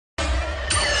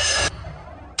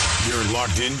You're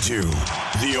locked into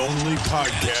the only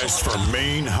podcast for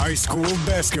Maine high school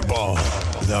basketball.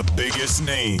 The biggest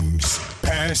names,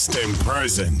 past and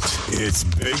present. It's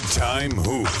Big Time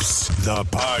Hoops, the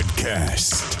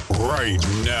podcast, right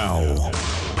now.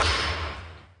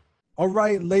 All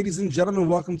right, ladies and gentlemen,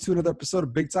 welcome to another episode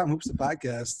of Big Time Hoops, the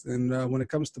podcast. And when it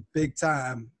comes to big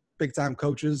time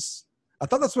coaches, I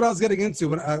thought that's what I was getting into.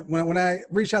 When I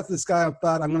reached out to this guy, I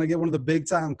thought I'm going to get one of the big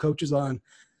time coaches on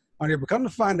here. But come to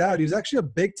find out, he's actually a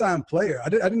big time player. I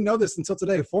didn't know this until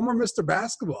today. Former Mr.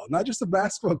 Basketball, not just a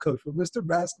basketball coach, but Mr.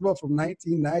 Basketball from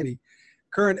 1990.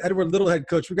 Current Edward Little head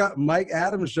coach. We got Mike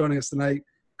Adams joining us tonight.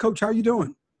 Coach, how are you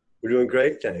doing? We're doing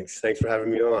great, thanks. Thanks for having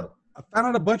me on. I found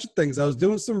out a bunch of things. I was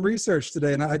doing some research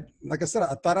today, and I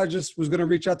thought I just was going to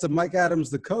reach out to Mike Adams,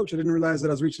 the coach. I didn't realize that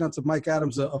I was reaching out to Mike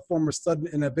Adams, a former stud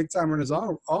and a big timer in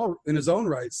his own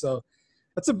right. So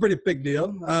that's a pretty big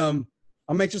deal.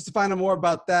 I'm anxious to find out more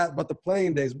about that, about the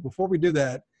playing days. But before we do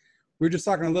that, we were just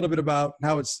talking a little bit about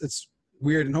how it's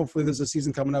weird, and hopefully there's a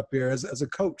season coming up here. As a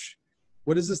coach,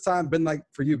 what has this time been like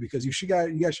for you? Because you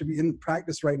guys should be in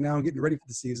practice right now and getting ready for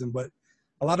the season, but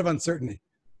a lot of uncertainty.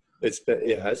 It's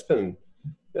been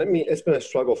a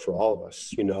struggle for all of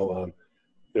us,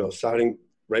 starting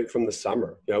right from the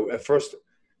summer. At first,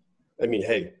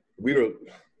 hey, we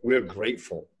were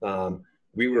grateful.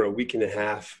 We were a week and a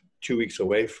half, 2 weeks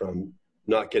away from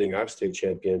not getting our state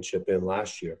championship in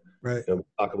last year. Right. We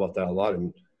talk about that a lot.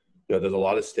 And, there's a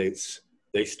lot of states,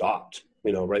 they stopped,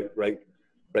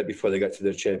 right before they got to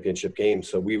their championship game.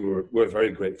 So we're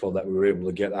very grateful that we were able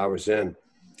to get ours in,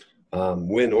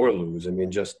 win or lose.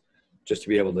 Just to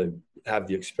be able to have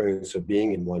the experience of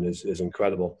being in one is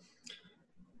incredible.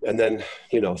 And then,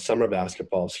 summer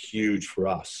basketball is huge for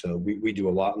us. So we do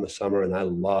a lot in the summer, and I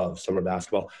love summer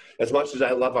basketball. As much as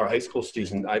I love our high school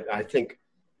season, I think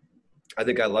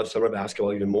I love summer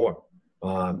basketball even more.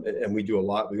 And we do a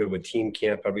lot. We go to a team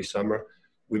camp every summer.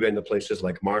 We've been to places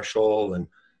like Marshall, and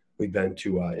we've been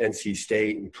to NC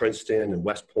State and Princeton and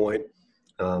West Point.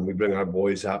 We bring our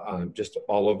boys out just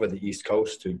all over the East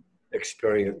Coast to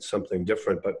experience something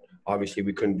different, but obviously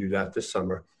we couldn't do that this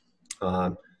summer.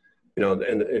 And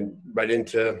right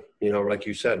into, like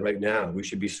you said, right now we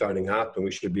should be starting up and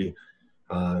we should be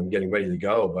getting ready to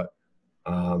go. But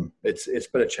it's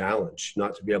been a challenge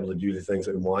not to be able to do the things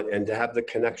that we want and to have the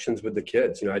connections with the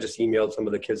kids. I just emailed some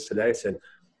of the kids today, said,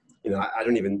 I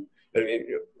don't even,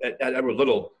 at Edward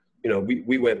Little,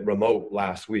 we went remote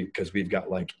last week because we've got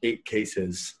like 8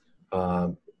 cases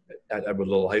at Edward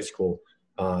Little High School.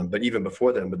 But even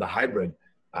before then, with the hybrid,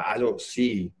 I don't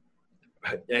see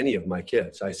any of my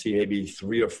kids. I see maybe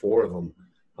 3 or 4 of them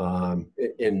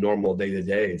in normal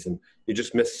day-to-days. And you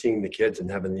just miss seeing the kids and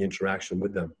having the interaction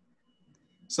with them.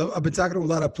 So I've been talking to a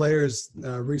lot of players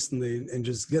recently and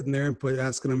just getting their input,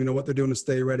 asking them, what they're doing to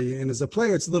stay ready. And as a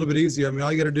player, it's a little bit easier.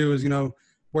 All you got to do is,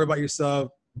 worry about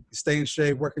yourself, stay in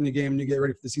shape, work on your game, and you get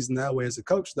ready for the season that way. As a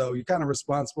coach, though, you're kind of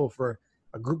responsible for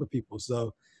a group of people.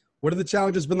 So what have the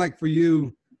challenges been like for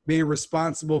you being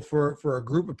responsible for a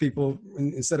group of people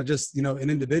instead of just, an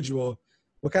individual?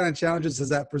 What kind of challenges has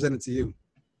that presented to you?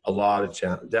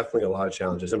 Definitely a lot of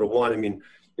challenges. Number one,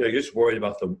 you're just worried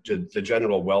about the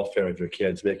general welfare of your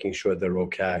kids, making sure they're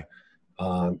okay,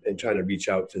 and trying to reach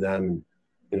out to them,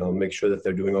 make sure that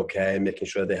they're doing okay, making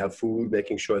sure they have food,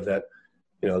 making sure that,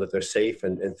 that they're safe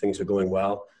and things are going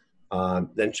well.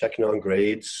 Then checking on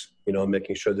grades,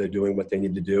 making sure they're doing what they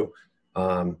need to do.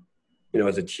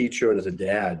 As a teacher and as a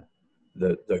dad,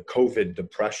 the COVID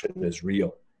depression is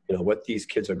real. What these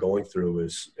kids are going through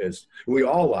is we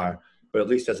all are, but at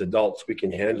least as adults, we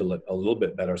can handle it a little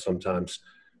bit better sometimes.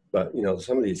 But,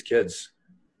 some of these kids,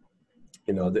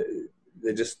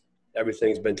 they just,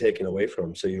 everything's been taken away from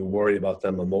them. So you worry about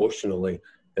them emotionally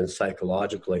and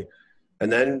psychologically.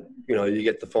 And then, you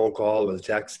get the phone call or the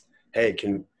text, hey,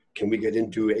 can we get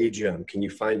into a gym? Can you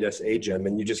find us a gym?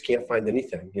 And you just can't find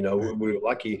anything. We were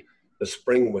lucky. The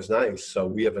spring was nice. So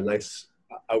we have a nice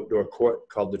outdoor court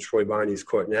called the Troy Barney's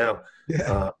Court now.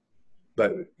 Yeah.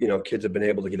 But, kids have been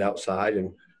able to get outside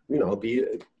and, be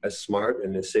as smart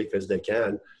and as safe as they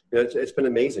can. It's been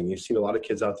amazing. You've seen a lot of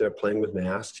kids out there playing with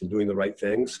masks and doing the right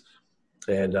things,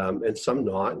 and some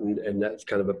not. And that's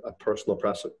kind of a personal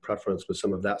preference with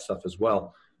some of that stuff as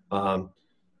well.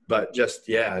 But just,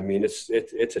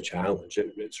 it's a challenge.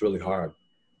 It's really hard.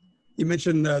 You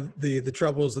mentioned the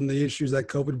troubles and the issues that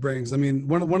COVID brings.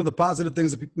 One of the positive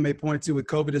things that people may point to with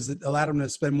COVID is it allowed them to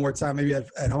spend more time maybe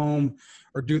at home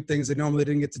or do things they normally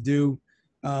didn't get to do.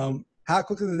 How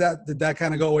quickly did that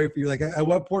kind of go away for you? Like at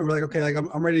what point we're like, okay, like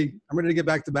I'm ready to get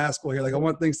back to basketball here. Like I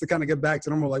want things to kind of get back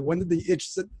to normal. Like when did the itch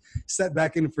set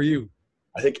back in for you?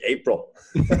 I think April.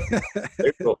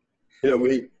 April.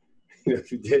 we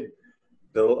did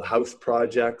the little house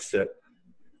projects that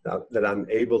I'm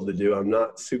able to do. I'm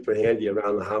not super handy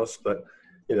around the house, but,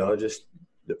 just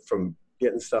from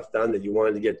getting stuff done that you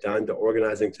wanted to get done to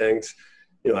organizing things,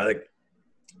 I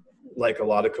like a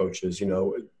lot of coaches,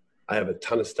 I have a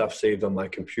ton of stuff saved on my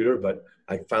computer, but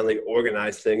I finally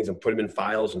organized things and put them in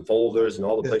files and folders and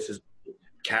all the places,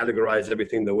 categorized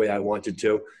everything the way I wanted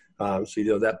to. So you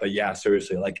do that, but yeah,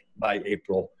 seriously, like by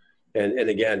April. And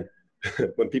again,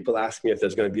 when people ask me if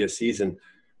there's going to be a season,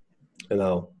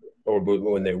 or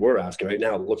when they were asking, right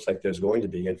now it looks like there's going to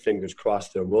be, and fingers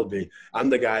crossed there will be. I'm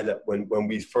the guy that when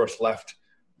we first left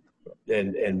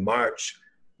in March,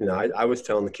 I was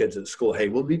telling the kids at school, hey,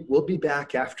 we'll be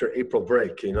back after April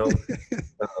break,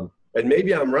 and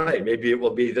maybe I'm right. Maybe it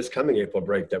will be this coming April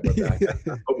break that we're back.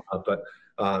 I hope not,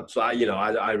 but so I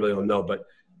really don't know. But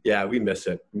yeah, we miss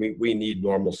it. We need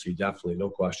normalcy, definitely,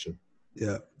 no question.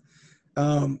 Yeah.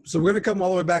 So we're going to come all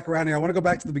the way back around here. I want to go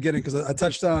back to the beginning because I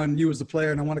touched on you as a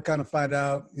player, and I want to kind of find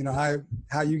out,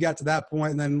 how you got to that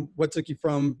point, and then what took you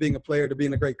from being a player to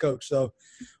being a great coach. So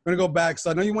we're going to go back.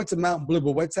 So I know you went to Mountain Blue,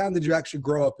 but what town did you actually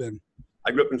grow up in?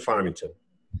 I grew up in Farmington.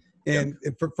 And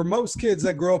for most kids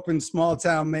that grow up in small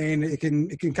town Maine, it can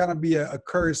kind of be a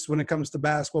curse when it comes to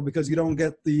basketball because you don't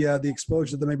get the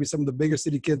exposure that maybe some of the bigger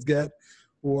city kids get,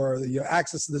 or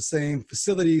access to the same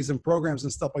facilities and programs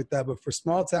and stuff like that. But for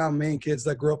small town Maine kids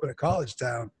that grew up in a college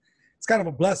town, it's kind of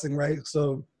a blessing, right?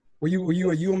 So were you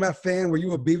a UMF fan? Were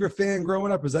you a Beaver fan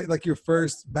growing up? Is that like your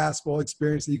first basketball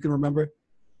experience that you can remember?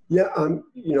 Yeah,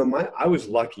 I was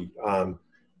lucky.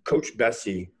 Coach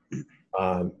Bessie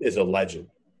is a legend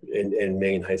in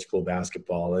Maine high school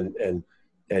basketball, and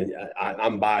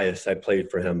I'm biased. I played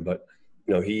for him, but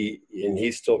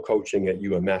he's still coaching at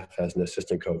UMF as an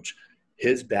assistant coach.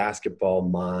 His basketball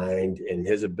mind and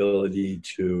his ability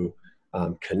to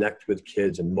connect with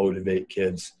kids and motivate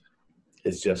kids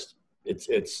is just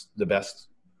it's the best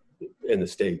in the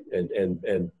state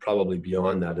and probably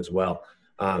beyond that as well.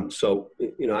 So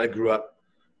I grew up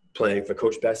playing for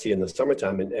Coach Bessie in the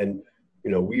summertime, and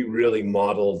we really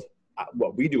modeled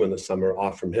what we do in the summer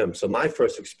off from him. So my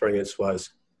first experience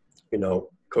was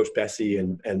Coach Bessie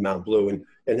and Mount Blue,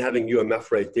 and having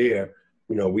UMF right there.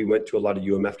 We went to a lot of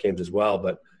UMF games as well,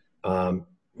 but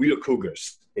we were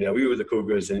Cougars. We were the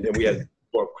Cougars, and we had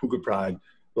more Cougar pride,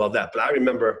 love that. But I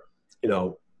remember,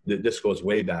 this goes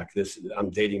way back.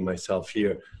 I'm dating myself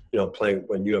here, playing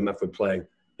when UMF would play,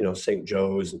 St.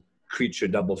 Joe's, Creature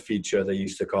double feature, they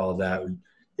used to call that,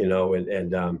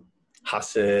 and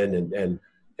Hassan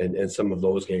and some of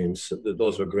those games.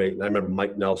 Those were great. And I remember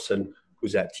Mike Nelson,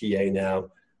 who's at TA now,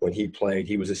 when he played.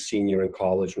 He was a senior in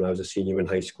college when I was a senior in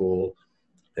high school.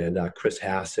 And Chris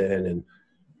Hassan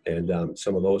and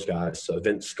some of those guys, so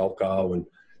Vince Skulko. And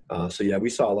so, yeah, we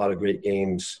saw a lot of great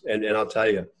games. And I'll tell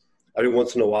you, every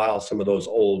once in a while, some of those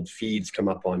old feeds come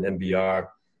up on NBR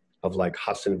of like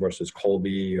Hudson versus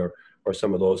Colby or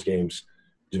some of those games.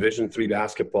 Division III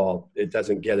basketball, it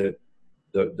doesn't get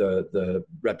the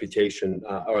reputation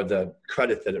or the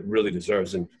credit that it really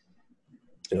deserves. And,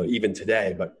 even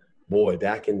today, but boy,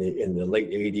 back in the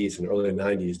late 80s and early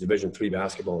 90s, Division III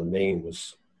basketball in Maine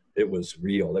was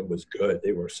real. It was good.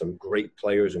 They were some great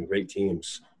players and great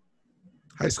teams.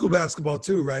 High school basketball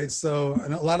too, right? So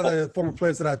and a lot of the former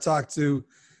players that I talked to,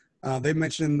 they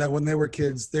mentioned that when they were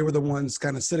kids, they were the ones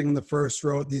kind of sitting in the first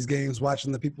row at these games,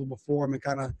 watching the people before them and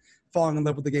kind of falling in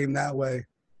love with the game that way.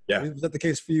 Yeah. Was that the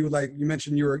case for you? Like you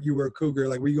mentioned you were a Cougar.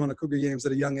 Like were you going to Cougar games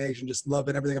at a young age and just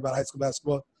loving everything about high school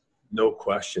basketball? No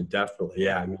question. Definitely.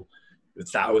 Yeah. I mean,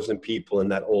 1,000 people in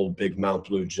that old big Mount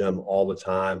Blue gym all the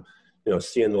time,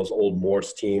 seeing those old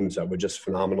Morse teams that were just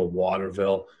phenomenal.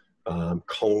 Waterville,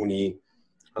 Coney,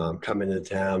 coming into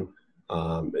town.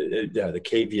 The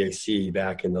KVAC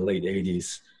back in the late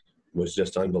 80s was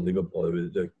just unbelievable.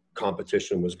 The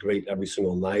competition was great every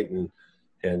single night. And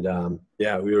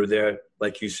we were there,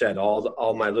 like you said,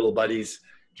 all my little buddies,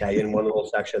 in one little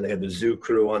section. They had the zoo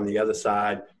crew on the other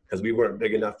side because we weren't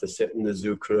big enough to sit in the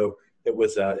zoo crew. It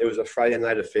was a Friday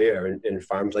night affair in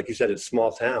Farms. Like you said, it's a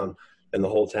small town, and the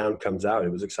whole town comes out.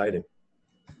 It was exciting.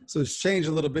 So it's changed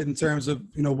a little bit in terms of,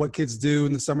 what kids do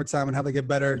in the summertime and how they get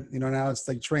better. Now it's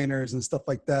like trainers and stuff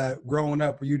like that. Growing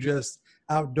up, were you just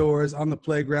outdoors on the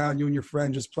playground, you and your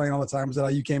friend just playing all the time? Is that how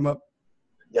you came up?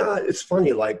 Yeah, it's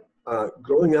funny. Like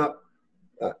growing up,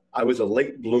 I was a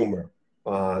late bloomer,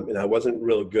 and I wasn't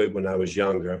real good when I was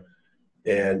younger.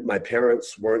 And my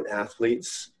parents weren't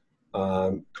athletes.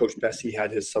 Coach Bessie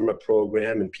had his summer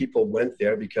program, and people went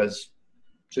there because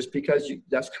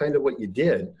that's kind of what you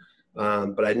did.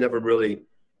 But I never really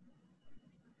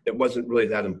it wasn't really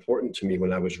that important to me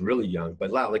when I was really young.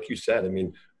 But like you said, I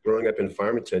mean, growing up in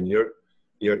Farmington, you're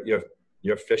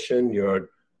fishing, you're,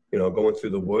 you know, going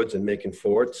through the woods and making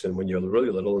forts, and when you're really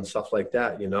little and stuff like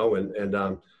that, you know,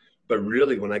 but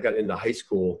really when I got into high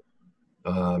school,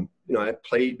 you know, I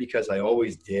played because I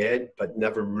always did, but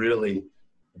never really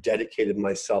dedicated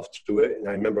myself to it. And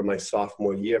I remember my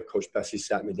sophomore year, Coach Bessie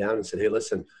sat me down and said, "Hey,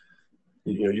 listen,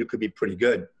 you know, you could be pretty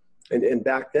good." And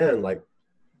back then, like,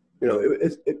 you know,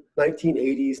 it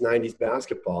 1980s, 90s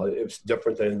basketball, it was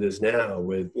different than it is now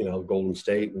with, you know, Golden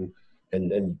State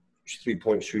and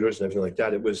 3-point shooters and everything like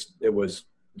that. It was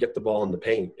get the ball in the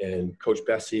paint. And Coach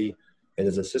Bessie and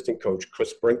his assistant coach,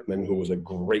 Chris Brinkman, who was a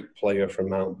great player from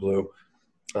Mount Blue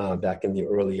back in the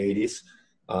early 80s,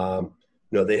 you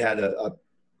know, they had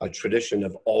a tradition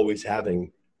of always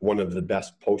having one of the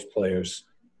best post players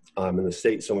in the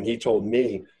state. So when he told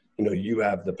me, you know, you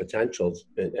have the potential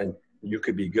and you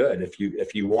could be good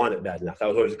if you want it bad enough. That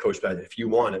was always the coach bad, if you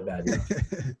want it bad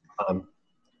enough.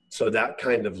 So that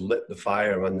kind of lit the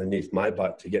fire underneath my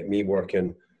butt to get me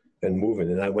working and moving.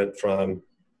 And I went from,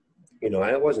 you know,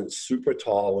 I wasn't super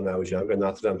tall when I was younger.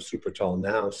 Not that I'm super tall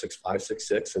now, 6'5",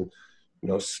 6'6", and, you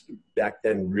know, back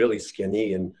then really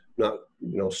skinny and not,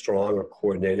 you know, strong or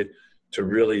coordinated, to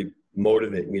really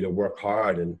motivate me to work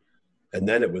hard. And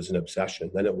then it was an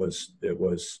obsession. Then it was,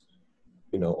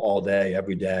 you know, all day,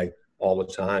 every day, all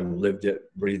the time, lived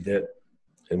it, breathed it,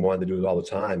 and wanted to do it all the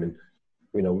time. And,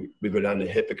 you know, we go down to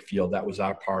Hippick Field. That was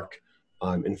our park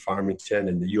in Farmington,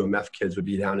 and the UMF kids would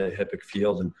be down at Hippick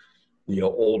Field, and, you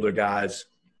know, older guys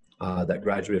that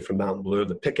graduated from Mountain Blue,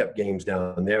 the pickup games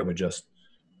down there were just,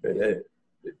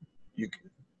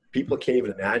 people can't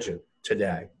even imagine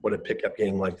today what a pickup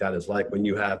game like that is like, when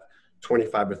you have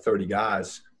 25 or 30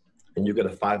 guys and you get a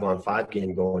 5-on-5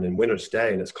 game going and win or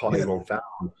stay, and it's called your own foul.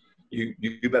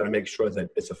 You better make sure that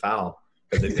it's a foul,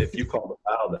 because if you call the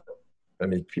foul, then, I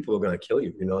mean, people are going to kill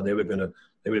you. You know, they were going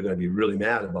to be really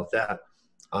mad about that.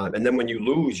 And then when you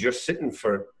lose, you're sitting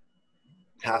for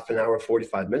half an hour,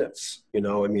 45 minutes. You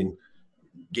know, I mean,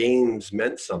 games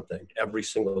meant something. Every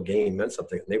single game meant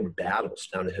something. They were battles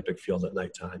down at Hippick Field at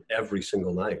nighttime, every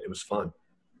single night. It was fun.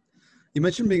 You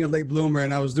mentioned being a late bloomer,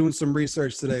 and I was doing some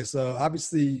research today. So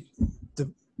obviously,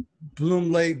 the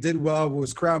bloom late, did well,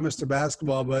 was crowned Mr.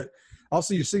 Basketball, but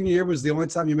also your senior year was the only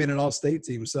time you made an all-state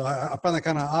team. So I find that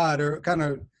kind of odd, or kind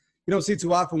of, you don't see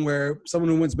too often where someone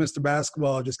who wins Mr.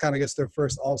 Basketball just kind of gets their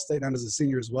first all-state night as a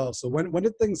senior as well. So when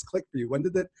did things click for you? When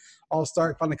did it all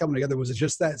start finally coming together? Was it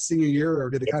just that senior year, or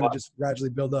did it kind of just gradually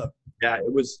build up? Yeah,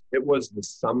 it was the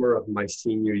summer of my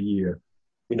senior year,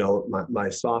 you know, my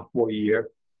sophomore year.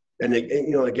 And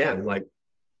you know, again, like,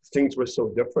 things were so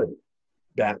different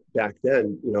back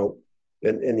then, you know,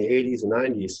 in the 80s and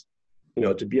 90s, you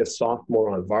know, to be a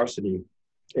sophomore on varsity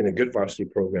in a good varsity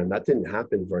program, that didn't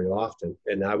happen very often.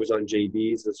 And I was on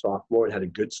JVs as a sophomore and had a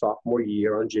good sophomore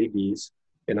year on JVs.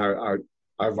 And our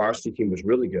varsity team was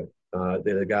really good.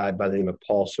 They had a guy by the name of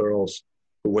Paul Searles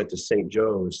who went to St.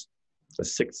 Joe's, a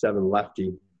 6'7"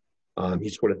 lefty. He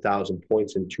scored 1,000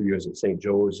 points in 2 years at St.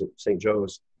 Joe's.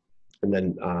 And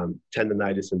then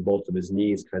tendonitis in both of his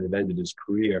knees kind of ended his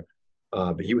career.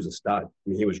 But he was a stud. I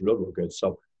mean, he was real, real good.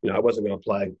 So, you know, I wasn't going to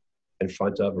play in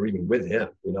front of or even with him.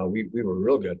 You know, we were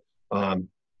real good. And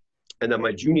then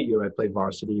my junior year, I played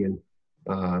varsity, and,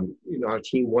 you know, our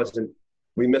team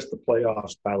we missed the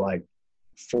playoffs by like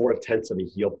 0.4 of a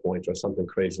heel point or something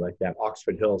crazy like that.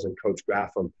 Oxford Hills and Coach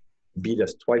Graffam beat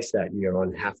us twice that year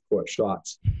on half-court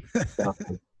shots. So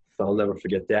I'll never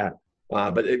forget that.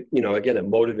 But, you know, again, it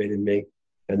motivated me.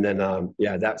 And then,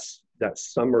 that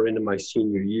summer into my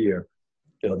senior year,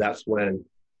 you know, that's when,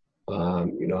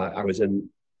 you know, I was in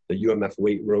the UMF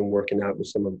weight room working out with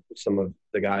some of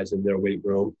the guys in their weight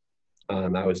room.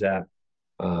 I was at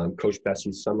Coach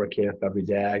Bessie's summer camp every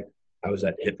day. I was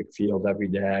at Hippick Field every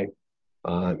day.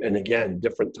 And again,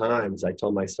 different times. I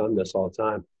tell my son this all the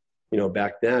time. You know,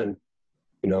 back then,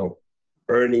 you know,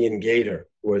 Ernie and Gator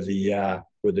were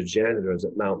the janitors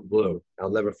at Mount Blue. I'll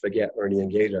never forget Ernie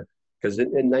and Gator, because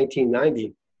in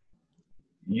 1990,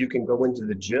 you can go into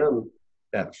the gym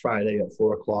that Friday at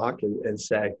 4:00 and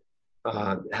say,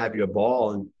 have your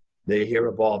ball, and they hear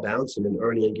a ball bouncing, and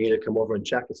Ernie and Gator come over and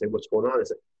check and say, what's going on? I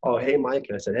said, oh, hey, Mike.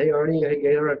 And I said, hey, Ernie, hey,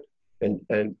 Gator. And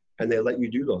they let you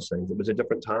do those things. It was a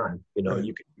different time. You know,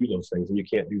 you could do those things, and you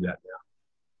can't do that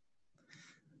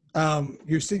now.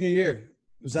 Your senior year,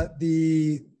 was that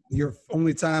your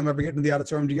only time ever getting to the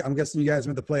auditorium? I'm guessing you guys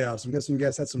made the playoffs. I'm guessing you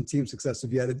guys had some team success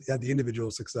if you had the individual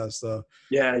success. So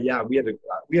yeah, we had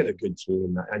a good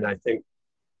team, and I think,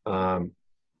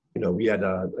 you know, we had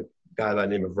guy by the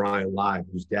name of Ryan Live,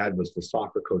 whose dad was the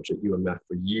soccer coach at UMF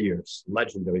for years,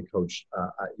 legendary coach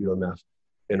at UMF.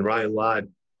 And Ryan Live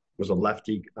was a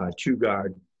lefty, two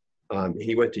guard.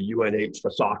 He went to UNH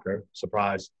for soccer,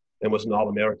 surprise, and was an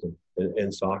All-American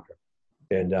in soccer.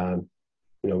 And,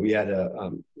 we had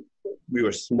we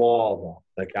were small.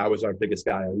 Like I was our biggest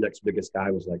guy. Our next biggest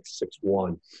guy was like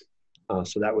 6'1".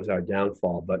 So that was our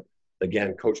downfall. But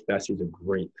again, Coach Bessie's a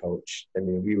great coach. I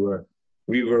mean, we were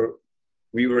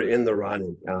in the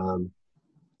running.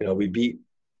 We beat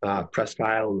Presque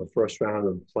Isle in the first round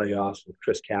of the playoffs with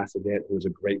Chris Cassadant, who was a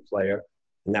great player,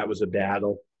 and that was a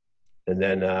battle. And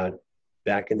then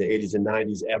back in the 80s and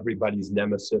 90s, everybody's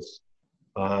nemesis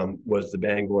was the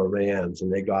Bangor Rams,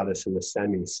 and they got us in the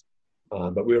semis.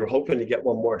 But we were hoping to get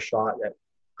one more shot at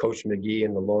Coach McGee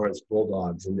and the Lawrence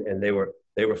Bulldogs, and they were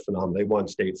phenomenal. They won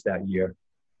states that year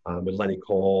with Lenny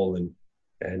Cole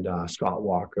and Scott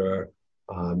Walker.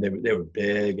 They were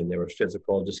big and they were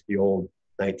physical, just the old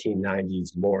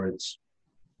 1990s Lawrence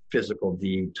physical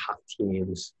D, tough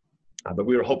teams. But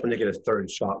we were hoping to get a third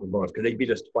shot with Lawrence because they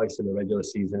beat us twice in the regular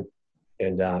season.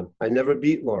 And I never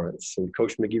beat Lawrence. And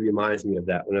Coach McGee reminds me of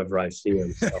that whenever I see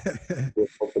him. So we're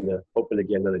hoping to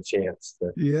get another chance.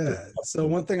 Yeah. So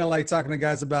one thing I like talking to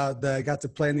guys about that I got to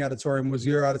play in the auditorium was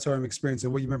your auditorium experience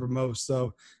and what you remember most.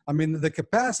 So, I mean, the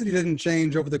capacity didn't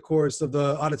change over the course of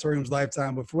the auditorium's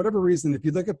lifetime. But for whatever reason, if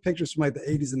you look at pictures from like the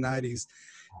 80s and 90s,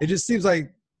 it just seems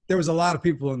like there was a lot of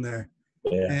people in there.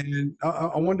 Yeah. And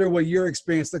I wonder what your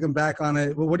experience looking back on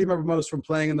it. What do you remember most from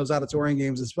playing in those auditorium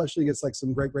games, especially against like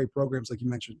some great programs like you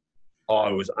mentioned? Oh,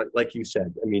 it was like you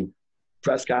said. I mean,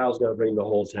 Presque Isle's going to bring the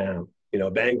whole town.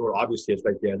 Bangor, obviously, it's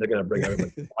right there. They're going to bring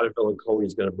everybody. Waterville and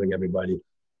Coney's going to bring everybody.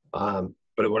 But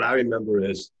what I remember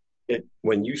is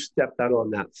when you stepped out on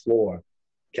that floor,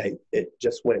 okay, it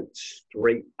just went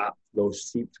straight up. Those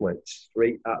seats went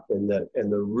straight up, and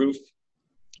the roof,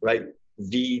 right,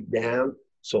 V down.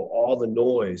 So all the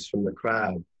noise from the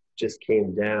crowd just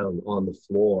came down on the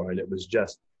floor, and it was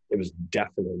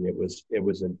deafening. It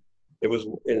was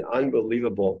an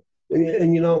unbelievable.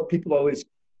 And people always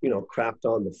crapped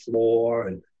on the floor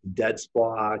and dead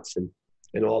spots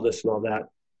and all this and all that.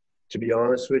 To be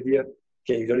honest with you,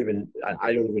 I don't even.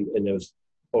 And it was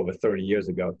over 30 years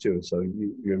ago too. So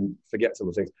you forget some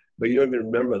of those things, but you don't even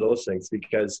remember those things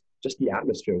because just the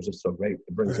atmosphere was just so great.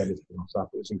 It brings everything else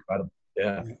up. It was incredible.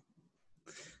 Yeah.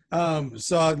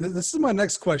 So this is my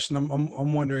next question.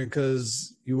 I'm wondering,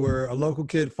 because you were a local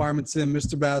kid, Farmington,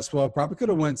 Mr. Basketball, probably could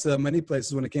have went to many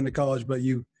places when it came to college, but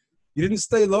you didn't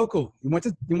stay local. You went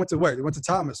to where? You went to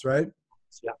Thomas, right?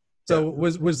 Yeah. So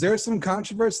was there some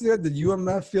controversy there? Did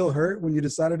UMF feel hurt when you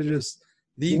decided to just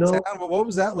leave town? What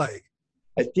was that like?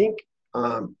 I think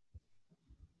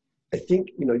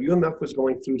UMF was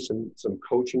going through some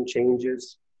coaching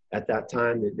changes at that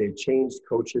time. They changed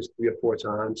coaches 3 or 4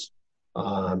 times.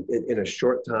 In a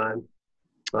short time,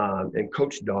 and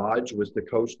Coach Dodge was the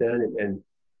coach then,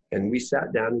 and we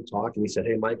sat down and talked, and he said,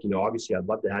 "Hey, Mike, obviously I'd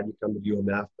love to have you come to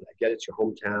UMF, but I get it's your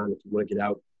hometown. If you want to get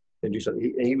out and do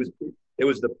something," it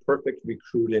was the perfect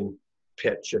recruiting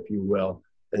pitch, if you will,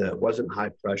 and it wasn't high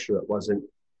pressure, it wasn't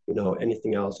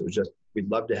anything else. It was just, we'd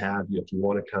love to have you. If you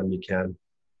want to come, you can.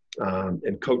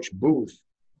 And Coach Booth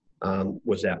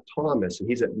was at Thomas, and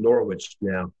he's at Norwich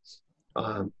now.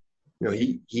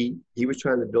 He was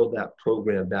trying to build that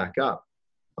program back up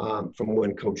from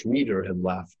when Coach Meter had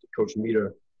left. Coach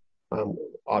Meter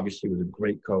obviously was a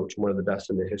great coach, one of the best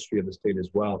in the history of the state as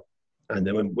well. And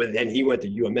then he went to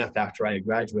UMF after I had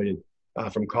graduated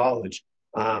from college.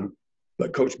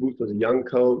 But Coach Booth was a young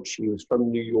coach. He was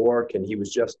from New York, and he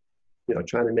was just,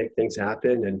 trying to make things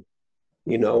happen. And,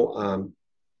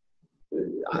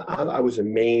 I was a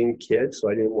Maine kid, so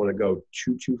I didn't want to go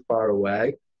too far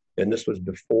away. And this was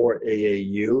before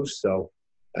AAU, so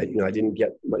I didn't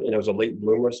get, I was a late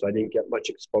bloomer, so I didn't get much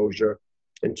exposure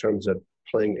in terms of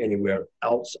playing anywhere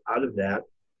else out of that.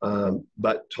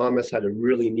 But Thomas had a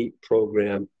really neat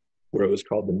program where it was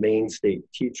called the Maine State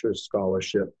Teachers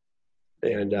Scholarship,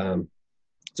 and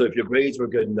so if your grades were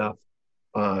good enough,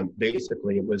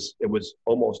 basically it was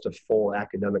almost a full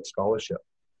academic scholarship.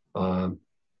 And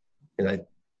I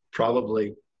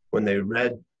probably, when they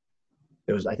read.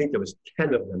 I think there was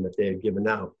 10 of them that they had given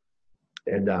out.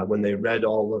 And when they read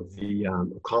all of the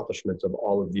accomplishments of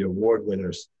all of the award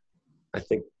winners, I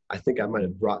think I might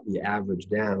have brought the average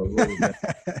down a little bit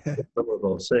with some of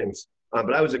those things.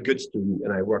 But I was a good student,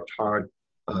 and I worked hard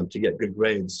to get good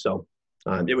grades. So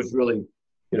it was really,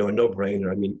 a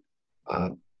no-brainer. I mean,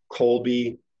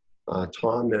 Colby,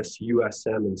 Thomas,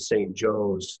 USM, and St.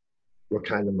 Joe's were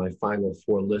kind of my final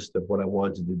 4 list of what I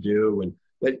wanted to do. And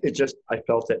I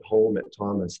felt at home at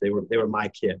Thomas. They were my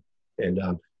kid. And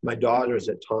my daughter is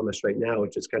at Thomas right now,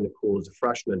 which is kind of cool as a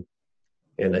freshman.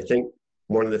 And I think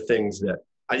one of the things that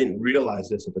I didn't realize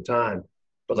this at the time,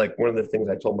 but like one of the things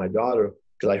I told my daughter,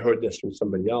 because I heard this from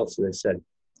somebody else, and they said,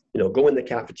 go in the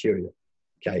cafeteria,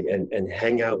 okay, and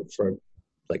hang out for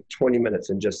like 20 minutes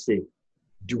and just see,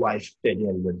 do I fit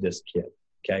in with this kid?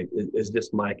 Okay, is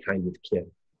this my kind of kid?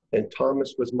 And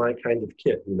Thomas was my kind of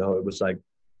kid. It was like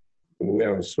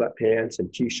wearing sweatpants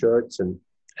and T-shirts and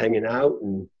hanging out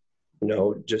and,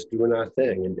 just doing our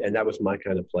thing. And that was my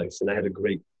kind of place. And I had a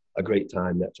great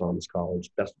time at Thomas College.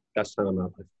 Best time of my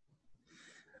life.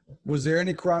 Was there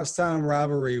any crosstown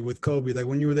rivalry with Kobe? Like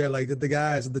when you were there, like did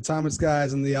the Thomas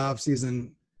guys in the off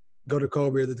season go to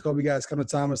Kobe, or did the Kobe guys come to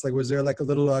Thomas? Like was there like a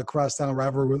little crosstown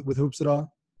rivalry with hoops at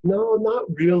all? No, not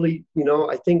really.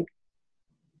 I think,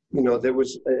 there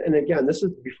was, and again, this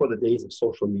is before the days of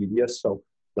social media. So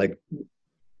like,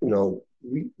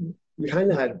 we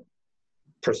kind of had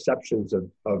perceptions of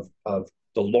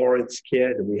the Lawrence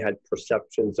kid, and we had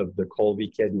perceptions of the Colby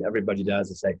kid, and everybody does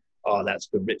and say, oh, that's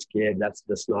the rich kid, that's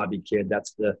the snobby kid,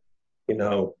 that's the,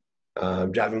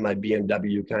 driving my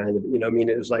BMW kind of,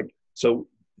 it was like, so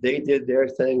they did their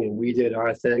thing and we did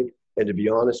our thing. And to be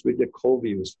honest with you,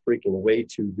 Colby was freaking way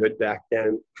too good back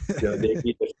then. They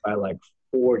beat us by like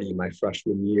 40 my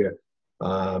freshman year.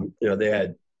 They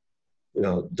had,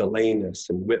 Delanus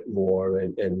and Whitmore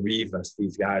and Rivas,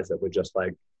 these guys that were just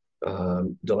like,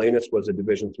 Delanus was a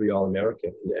Division III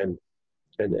All-American,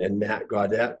 and Matt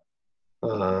Gaudette,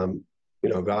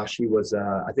 he was,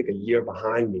 I think, a year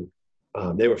behind me.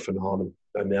 They were phenomenal.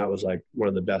 I mean, that was like one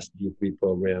of the best D3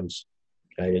 programs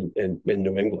in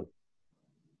New England.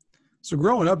 So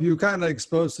growing up, you were kind of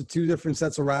exposed to two different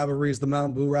sets of rivalries, the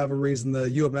Mountain Blue rivalries and the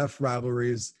UMF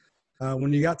rivalries.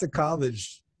 When you got to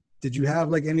college, did you have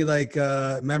like any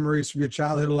memories from your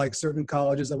childhood of like certain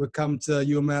colleges that would come to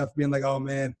UMF being like, oh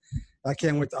man, I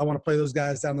can't wait. I want to play those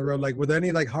guys down the road. Like, were there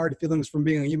any like hard feelings from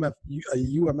being a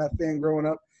UMF fan growing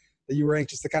up that you were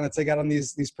anxious to kind of take out on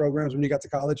these programs when you got to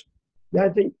college? Yeah, I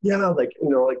think,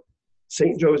 like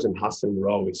St. Joe's and Husson were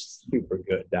always super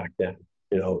good back then.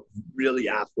 Really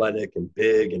athletic and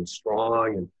big and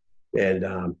strong, and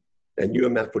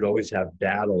UMF would always have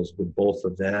battles with both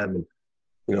of them,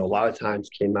 and a lot of times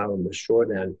came out on the short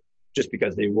end just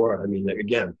because they were. I mean,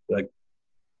 again, like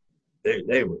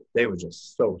they were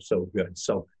just so good.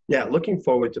 So yeah, looking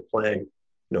forward to playing,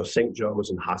 St.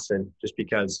 Joe's and Husson, just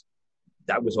because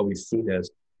that was always seen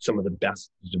as some of the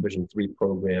best Division III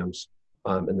programs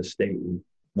in the state, and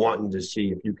wanting to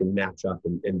see if you can match up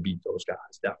and beat those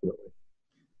guys, definitely.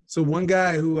 So one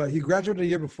guy who he graduated a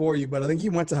year before you, but I think he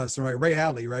went to Huston, right? Ray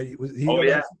Alley, right?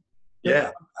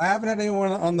 Yeah. I haven't had anyone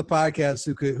on the podcast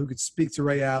who could speak to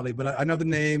Ray Alley, but I know the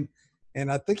name, and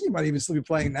I think he might even still be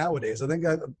playing nowadays. I think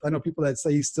I know people that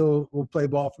say he still will play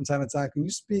ball from time to time. Can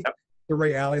you speak to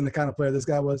Ray Alley and the kind of player this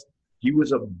guy was? He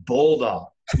was a bulldog.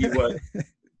 He was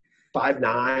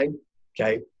 5'9",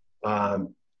 okay,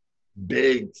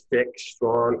 big, thick,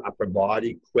 strong upper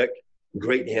body, quick,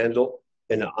 great handle,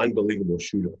 and an unbelievable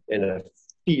shooter and a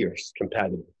fierce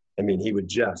competitor. I mean, he would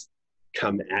just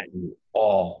come at you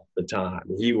all the time.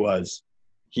 He was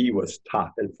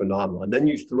tough and phenomenal. And then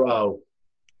you throw,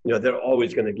 they're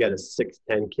always going to get a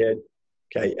 6'10" kid.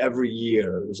 Okay, every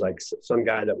year it was like some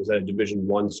guy that was at a Division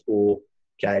I school.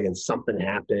 Okay, and something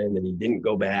happened and he didn't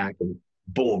go back, and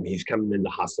boom, he's coming into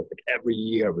Huston. Like every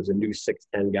year it was a new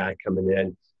 6'10" guy coming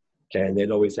in. Okay, and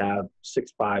they'd always have 6'5",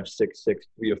 6'6",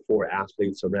 3 or 4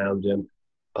 athletes around him.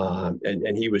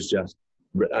 And he was just,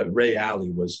 Ray Alley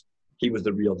was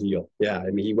the real deal. Yeah,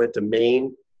 I mean, he went to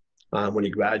Maine when he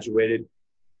graduated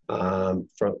from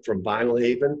Vinyl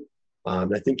Haven.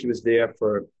 I think he was there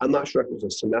for, I'm not sure if it was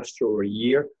a semester or a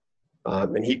year,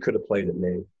 and he could have played at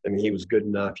Maine. I mean, he was good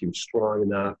enough, he was strong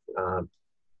enough,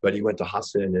 but he went to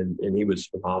Huston and he was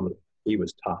phenomenal. He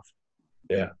was tough.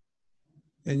 Yeah.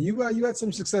 And you had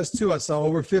some success too. I saw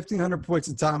over 1,500 points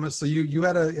in Thomas. So you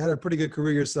had a pretty good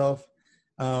career yourself.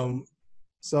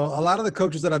 So a lot of the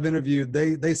coaches that I've interviewed,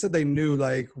 they said they knew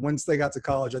like once they got to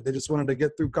college, like they just wanted to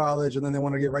get through college and then they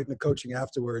wanted to get right into coaching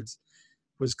afterwards.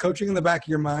 Was coaching in the back of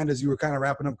your mind as you were kind of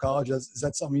wrapping up college? Is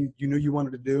that something you knew you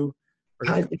wanted to do,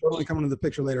 or did it totally come into the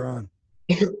picture later on?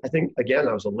 I think, again,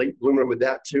 I was a late bloomer with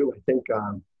that too. I think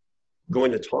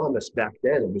going to Thomas back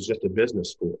then, it was just a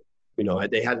business school.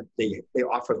 They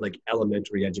offered like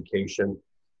elementary education,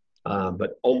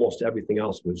 but almost everything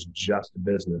else was just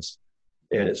business.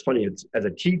 And it's funny, as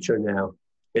a teacher now,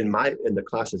 in the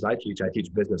classes I teach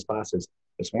business classes.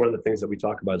 It's one of the things that we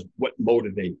talk about is what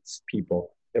motivates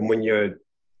people. And when you're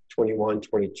 21,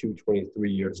 22,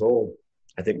 23 years old,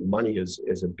 I think money is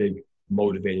a big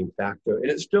motivating factor. And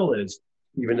it still is.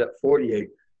 even at 48,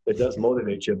 it does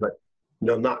motivate you, but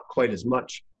not quite as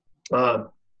much. So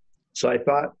I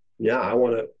thought, I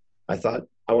want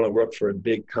to work for a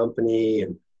big company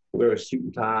and wear a suit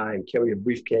and tie and carry a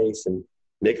briefcase and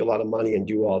make a lot of money and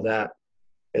do all that.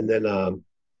 And then,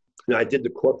 I did the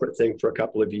corporate thing for a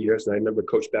couple of years. And I remember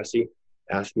Coach Bessie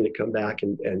asked me to come back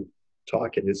and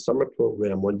talk at his summer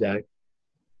program one day.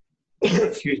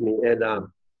 Excuse me.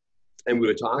 And we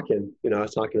were talking, I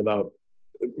was talking about,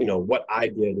 what I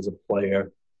did as a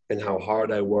player and how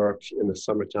hard I worked in the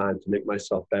summertime to make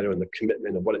myself better and the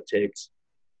commitment of what it takes,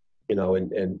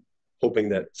 and hoping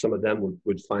that some of them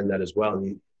would find that as well.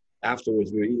 And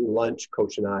afterwards, we were eating lunch,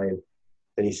 Coach and I,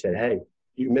 and he said, "Hey,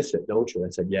 you miss it, don't you?" I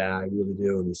said, "Yeah, I really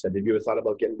do." And he said, "Have you ever thought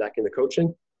about getting back into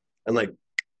coaching?" And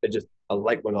a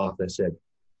light went off. I said,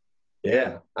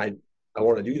 "Yeah, I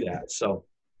want to do that." So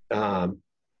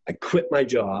I quit my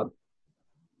job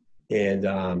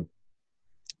and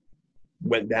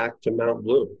went back to Mount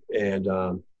Blue. And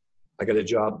I got a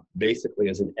job basically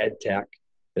as an ed tech.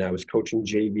 And I was coaching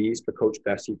JVs for Coach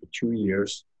Bessie for 2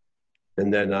 years.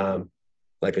 And then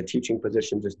a teaching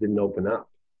position just didn't open up.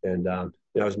 And I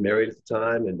was married at the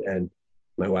time, and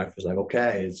my wife was like,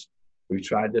 "Okay, we've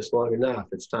tried this long enough.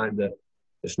 It's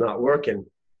not working."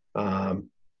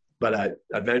 But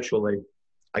eventually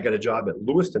I got a job at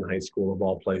Lewiston High School, of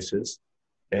all places.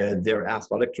 And their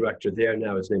athletic director there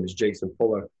now, his name is Jason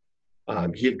Fuller.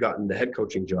 He had gotten the head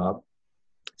coaching job.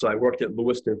 So I worked at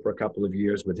Lewiston for a couple of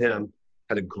years with him,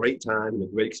 had a great time and a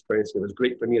great experience. And it was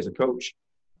great for me as a coach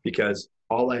because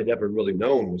all I had ever really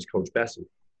known was Coach Bessie,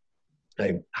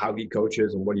 how he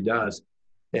coaches and what he does.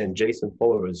 And Jason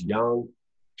Fuller was young,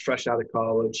 fresh out of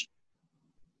college,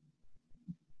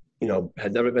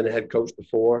 had never been a head coach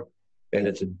before. And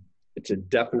it's a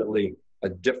definitely a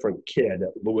different kid at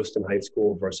Lewiston High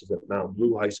School versus at Mount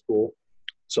Blue High School.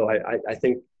 So I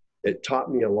think it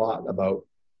taught me a lot about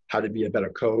how to be a better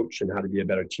coach and how to be a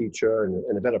better teacher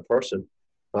and a better person.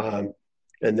 And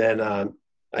then I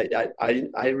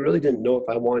really didn't know if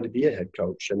I wanted to be a head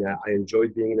coach, and I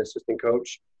enjoyed being an assistant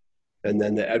coach. And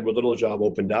then the Edward Little job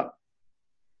opened up,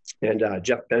 and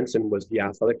Jeff Benson was the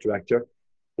athletic director,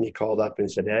 and he called up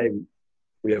and said, "Hey,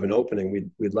 we have an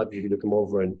opening. We'd love you to come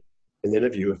over and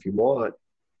interview if you want."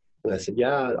 And I said,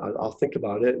 "Yeah, I'll think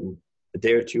about it." And a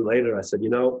day or two later, I said,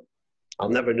 "I'll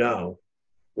never know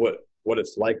what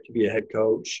it's like to be a head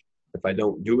coach if I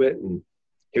don't do it. And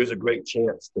here's a great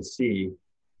chance to see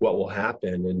what will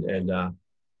happen." And I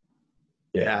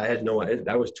had no idea.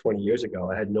 That was 20 years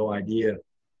ago. I had no idea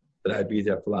that I'd be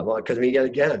there for that long. Because yet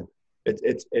again,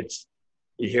 it's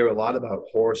you hear a lot about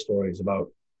horror stories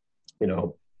about,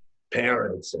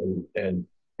 parents and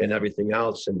everything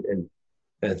else. And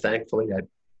thankfully,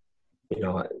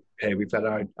 hey, we've had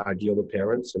our deal with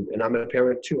parents, and I'm a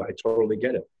parent too. I totally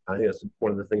get it. I think that's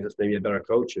one of the things that's made me a better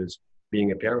coach is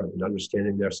being a parent and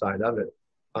understanding their side of it.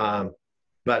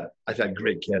 But I've had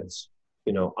great kids,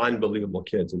 unbelievable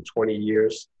kids in 20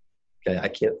 years. Okay, I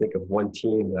can't think of one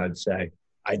team that I'd say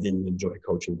I didn't enjoy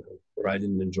coaching them or I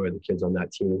didn't enjoy the kids on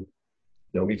that team.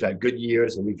 We've had good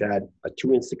years, and we've had a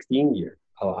 2-16 year.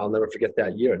 I'll never forget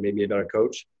that year. It made me a better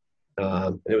coach.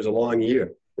 And it was a long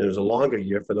year. It was a longer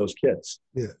year for those kids.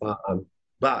 Yeah.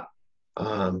 But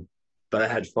I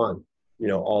had fun,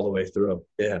 all the way through.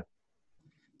 Yeah.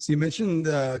 So you mentioned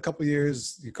a couple of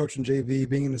years you coaching JV,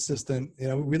 being an assistant.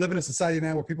 We live in a society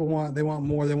now where people want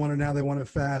more. They want it now. They want it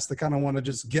fast. They kind of want to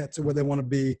just get to where they want to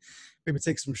be. Maybe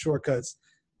take some shortcuts.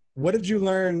 What did you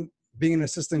learn being an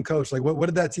assistant coach? Like, what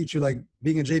did that teach you? Like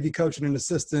being a JV coach and an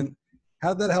assistant,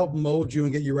 how did that help mold you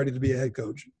and get you ready to be a head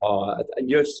coach?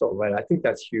 You're so right. I think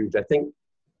that's huge. I think,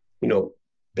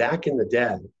 back in the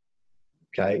day,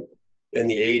 okay, in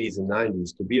the 80s and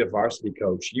 90s, to be a varsity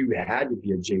coach, you had to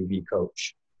be a JV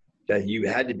coach. That you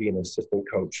had to be an assistant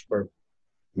coach for,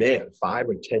 5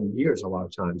 or 10 years a lot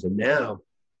of times. And now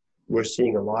we're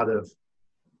seeing a lot of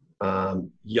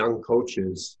young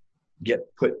coaches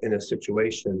get put in a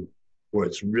situation where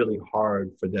it's really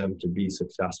hard for them to be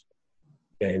successful.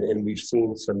 And we've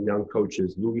seen some young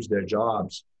coaches lose their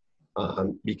jobs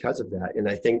because of that. And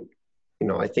I think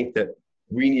that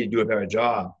we need to do a better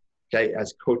job, okay,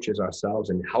 as coaches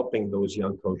ourselves in helping those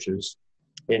young coaches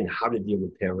in how to deal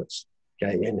with parents,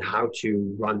 okay, and how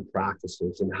to run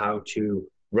practices and how to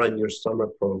run your summer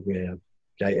program,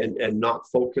 okay, and not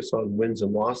focus on wins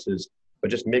and losses, but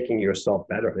just making yourself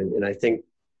better. And I think,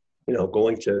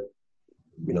 going to,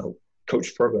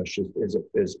 Coach Furbush is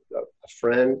a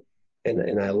friend,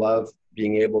 and I love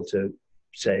being able to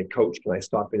say, "Coach, can I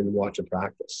stop in and watch a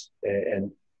practice?"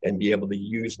 and be able to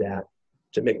use that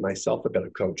to make myself a better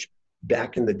coach.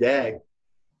 Back in the day,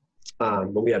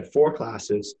 when we had 4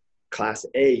 classes, Class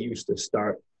A used to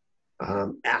start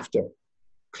after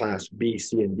Class B,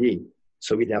 C, and D.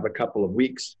 So we'd have a couple of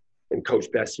weeks, and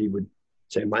Coach Bessie would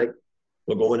say, Mike,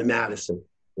 we're going to Madison.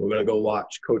 We're going to go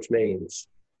watch Coach Maines.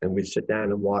 And we'd sit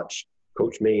down and watch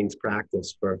Coach Maines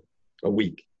practice for a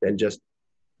week and just,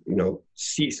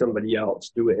 see somebody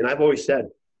else do it. And I've always said,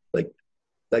 like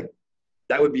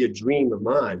that would be a dream of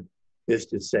mine, is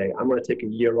to say, I'm going to take a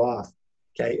year off.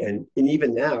 Okay. And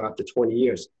even now, after 20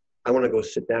 years, I want to go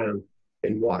sit down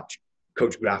and watch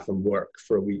Coach Graffam work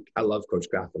for a week. I love Coach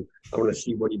Graffam. I want to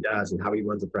see what he does and how he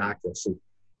runs a practice. And,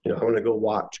 I want to go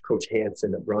watch Coach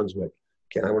Hansen at Brunswick.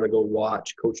 Okay. I want to go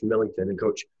watch Coach Millington and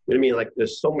Coach, you know what I mean? Like,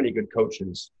 there's so many good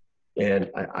coaches.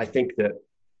 And I think that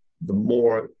the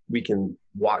more we can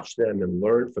watch them and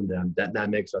learn from them, that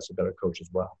makes us a better coach as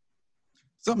well.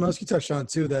 Something else you touched on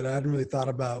too that I hadn't really thought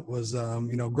about was,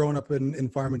 growing up in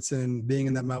Farmington, being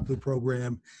in that Mount Blue program,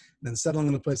 and then settling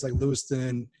in a place like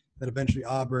Lewiston, then eventually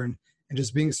Auburn, and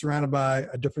just being surrounded by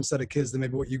a different set of kids than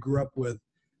maybe what you grew up with.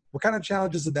 What kind of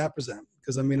challenges did that present?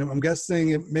 Because I'm guessing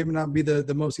it maybe not be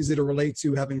the most easy to relate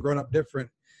to, having grown up different.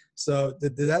 So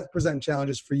did that present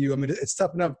challenges for you? I mean, it's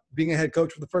tough enough being a head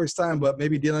coach for the first time, but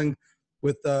maybe dealing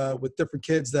with different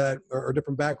kids that or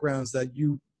different backgrounds that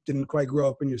you didn't quite grow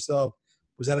up in yourself.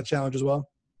 Was that a challenge as well?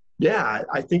 Yeah,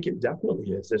 I think it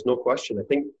definitely is. There's no question. I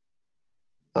think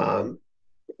I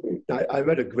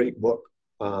read a great book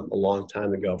a long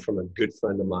time ago from a good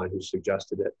friend of mine who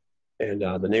suggested it. And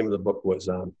the name of the book was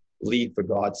Lead for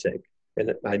God's Sake.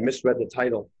 And I misread the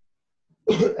title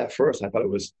at first. I thought it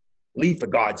was Lead for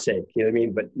God's Sake. You know what I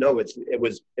mean? But no, it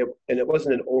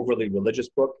wasn't an overly religious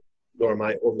book, nor am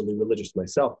I overly religious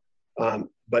myself.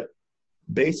 But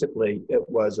basically, it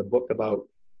was a book about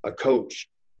a coach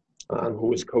who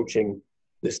was coaching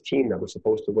this team that was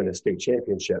supposed to win a state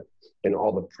championship, and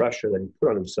all the pressure that he put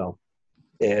on himself.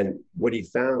 And what he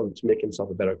found to make himself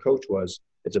a better coach was,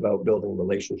 it's about building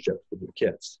relationships with your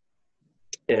kids.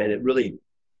 And it really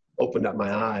opened up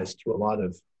my eyes to a lot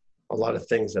of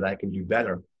things that I can do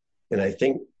better. And I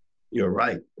think you're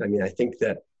right. I mean, I think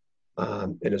that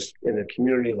in a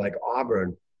community like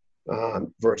Auburn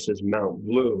versus Mount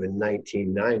Blue in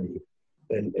 1990,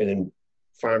 and in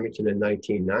Farmington in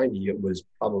 1990, it was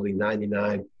probably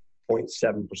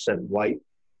 99.7% white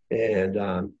and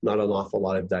not an awful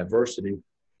lot of diversity.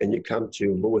 And you come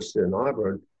to Lewiston and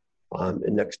Auburn,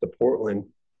 and next to Portland,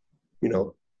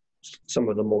 some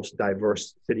of the most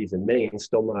diverse cities in Maine,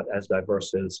 still not as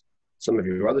diverse as some of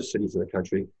your other cities in the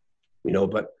country,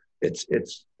 but it's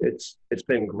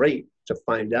been great to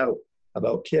find out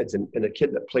about kids. And a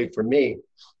kid that played for me,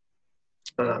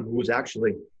 who was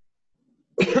actually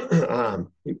a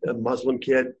Muslim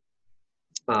kid,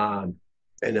 again,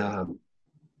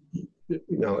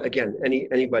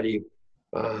 anybody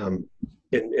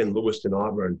in Lewiston,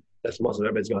 Auburn that's Muslim,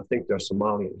 everybody's going to think they're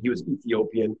Somalian. He was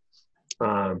Ethiopian.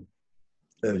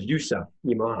 It was Yusuf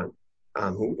Iman,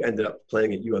 who ended up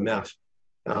playing at UMF.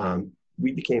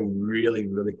 We became really,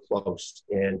 really close.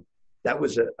 And that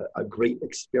was a great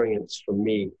experience for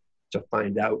me to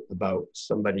find out about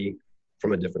somebody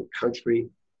from a different country,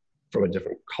 from a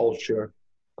different culture,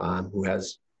 who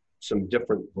has some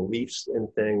different beliefs in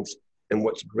things. And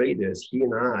what's great is he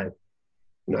and I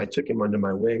took him under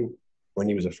my wing when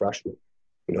he was a freshman,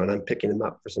 and I'm picking him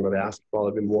up for some of basketball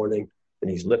every morning, and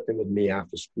he's lifting with me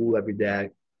after school every day.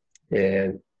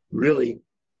 And really,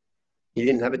 he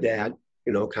didn't have a dad,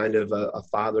 kind of a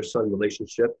father-son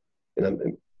relationship. And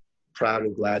I'm proud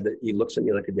and glad that he looks at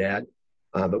me like a dad.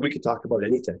 But we could talk about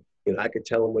anything. I could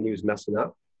tell him when he was messing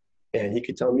up, and he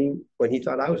could tell me when he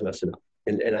thought I was messing up.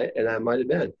 And I might have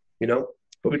been,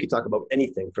 but we could talk about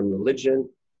anything from religion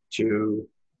to,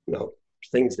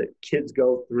 things that kids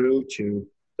go through, to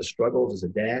the struggles as a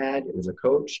dad and as a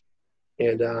coach.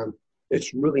 And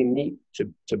it's really neat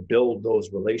to build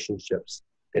those relationships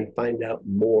and find out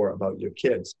more about your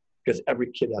kids, because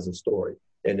every kid has a story,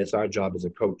 and it's our job as a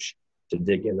coach to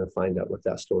dig in and find out what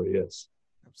that story is.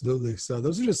 Absolutely. So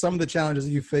those are just some of the challenges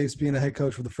that you faced being a head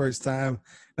coach for the first time.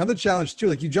 Another challenge too,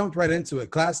 like you jumped right into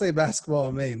it. Class A basketball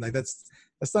in Maine, like that's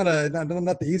not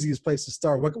the easiest place to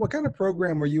start. What kind of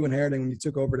program were you inheriting when you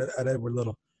took over at Edward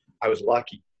Little? I was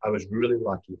lucky. I was really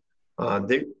lucky.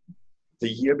 The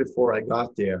year before I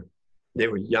got there, they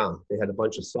were young. They had a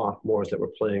bunch of sophomores that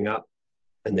were playing up,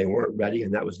 and they weren't ready.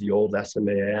 And that was the old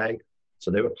SMAA. So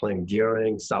they were playing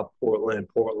Deering, South Portland,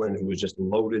 who was just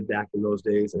loaded back in those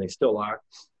days, and they still are.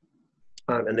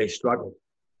 And they struggled.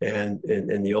 And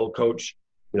the old coach,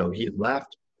 he had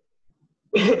left.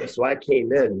 So I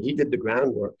came in, he did the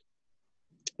groundwork.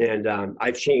 And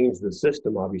I changed the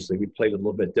system, obviously. We played a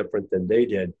little bit different than they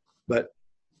did. But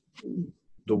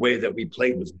the way that we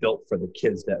played was built for the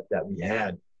kids that we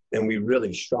had. And we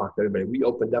really shocked everybody. We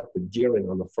opened up with Deering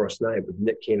on the first night with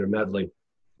Nick Kaner-Medley,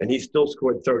 and he still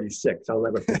scored 36. I'll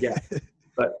never forget.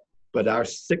 But our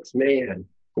sixth man,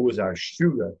 who was our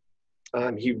shooter,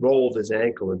 he rolled his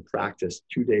ankle in practice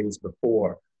 2 days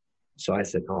before. So I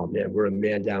said, oh, man, we're a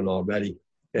man down already.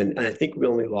 And I think we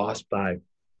only lost by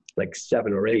like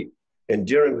 7 or 8. And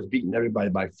Deering was beating everybody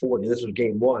by 40. This was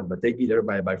game 1, but they beat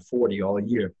everybody by 40 all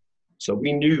year. So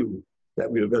we knew that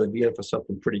we were going to be in for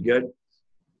something pretty good.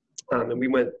 And we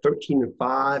went 13-5,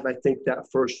 I think,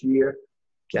 that first year.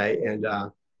 Okay, and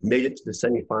made it to the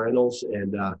semifinals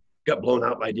and got blown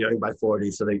out by Deering by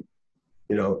 40. So they,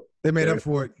 they made up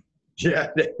for it.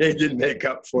 Yeah, they did make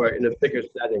up for it in a bigger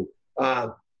setting.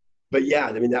 But yeah,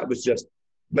 I mean, that was just.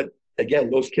 But again,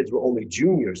 those kids were only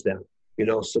juniors then.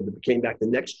 So they came back the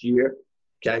next year.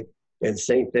 Okay, and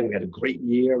same thing. We had a great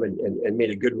year and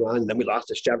made a good run. Then we lost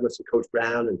to Chevrolet and Coach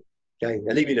Brown,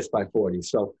 and they beat us by 40.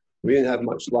 So we didn't have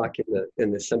much luck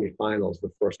in the semifinals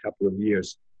the first couple of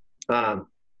years. But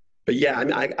yeah, I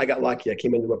mean, I got lucky. I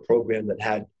came into a program that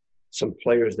had some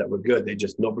players that were good.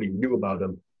 Nobody knew about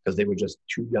them because they were just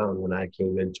too young when I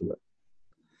came into it.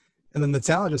 And then the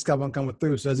talent just kept on coming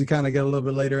through. So as you kind of get a little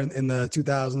bit later in the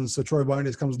 2000s, so Troy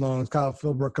Barnes comes along, Kyle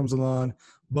Philbrook comes along,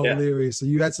 Bo Leary. So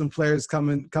you had some players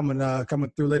coming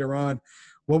through later on.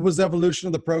 What was the evolution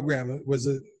of the program? Was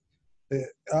it?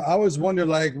 I always wonder,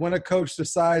 like, when a coach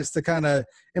decides to kind of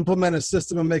implement a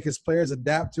system and make his players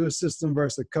adapt to a system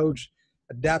versus a coach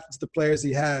adapting to the players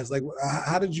he has. Like,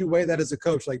 how did you weigh that as a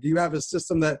coach? Like, do you have a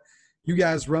system that you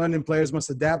guys run and players must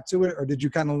adapt to it, or did you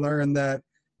kind of learn that,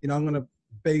 I'm going to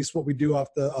base what we do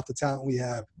off the talent we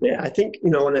have? Yeah, I think,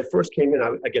 when I first came in, I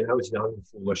was young and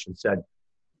foolish and said,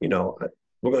 we're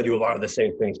going to do a lot of the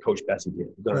same things Coach Bessie did.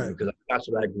 Right. Because that's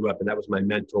what I grew up, and that was my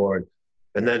mentor.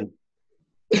 And then,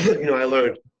 I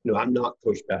learned, I'm not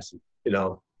Coach Bessie,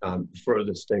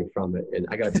 furthest thing from it. And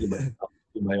I got to do myself,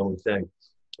 do my own thing.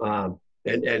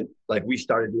 And like we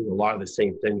started doing a lot of the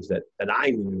same things that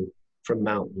I knew from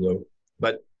Mount Blue.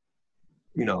 But,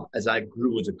 as I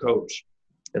grew as a coach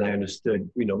and I understood,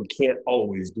 we can't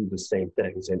always do the same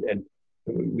things. And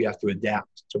we have to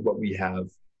adapt to what we have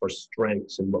for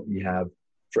strengths and what we have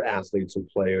for athletes and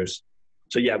players.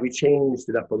 So, yeah, we changed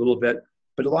it up a little bit.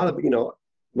 But a lot of,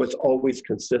 what's always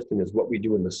consistent is what we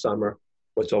do in the summer.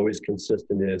 What's always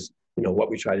consistent is, what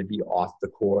we try to be off the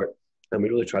court. And we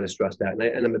really try to stress that.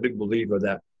 And I'm a big believer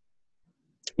that,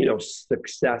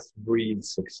 success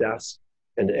breeds success.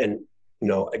 And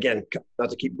again, not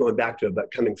to keep going back to it,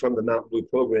 but coming from the Mount Blue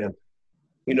program,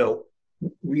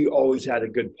 we always had a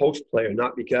good post player,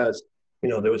 not because,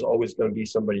 there was always going to be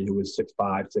somebody who was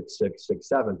 6'5", 6'6",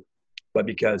 6'7", but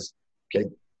because,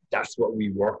 that's what we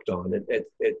worked on.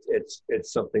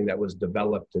 It's something that was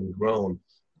developed and grown.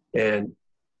 And,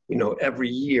 every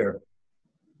year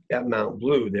at Mount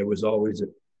Blue, there was always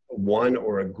one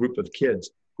or a group of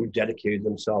kids who dedicated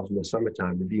themselves in the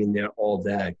summertime to being there all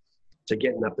day, to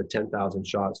getting up to 10,000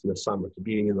 shots in the summer, to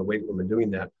being in the weight room and doing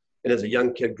that. And as a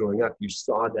young kid growing up, you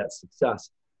saw that success,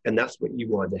 and that's what you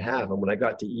wanted to have. And when I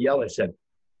got to EL, I said,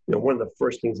 one of the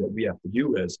first things that we have to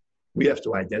do is we have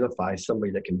to identify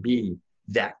somebody that can be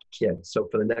that kid. So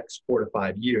for the next 4 to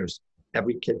 5 years,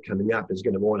 every kid coming up is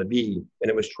going to want to be, and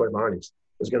it was Troy Barnes,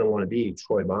 was going to want to be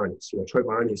Troy Barnes. Troy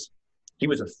Barnes, he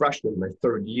was a freshman my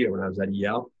third year when I was at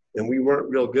EL, and we weren't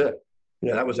real good.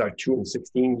 That was our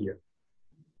 2-16 year.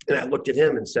 And I looked at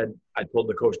him and said, I told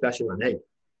the coach Bessie, hey,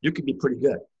 you could be pretty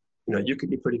good. You could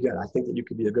be pretty good. I think that you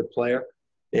could be a good player.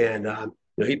 And,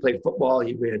 he played football.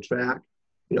 He ran track.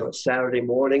 Saturday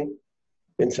morning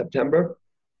in September,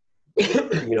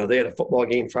 they had a football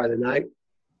game Friday night.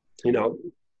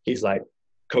 He's like,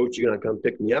 Coach, you're going to come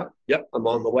pick me up? Yep, I'm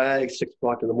on the way, 6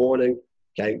 o'clock in the morning.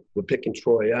 Okay, we're picking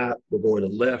Troy up. We're going to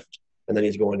lift. And then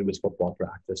he's going to his football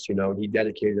practice. And he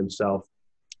dedicated himself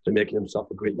to making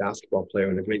himself a great basketball player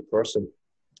and a great person.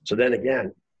 So then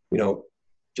again,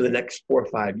 for the next 4 or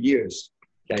 5 years,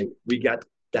 okay, we got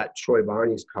that Troy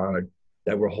Barnes card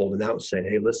that we're holding out saying,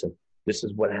 hey, listen, this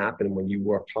is what happened when you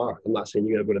worked hard. I'm not saying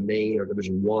you're going to go to Maine or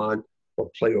Division I or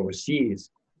play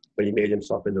overseas, but he made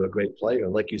himself into a great player.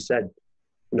 Like you said,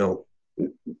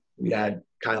 we had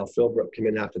Kyle Philbrook come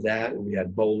in after that, and we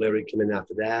had Bo Leary come in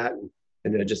after that, and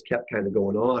then it just kept kind of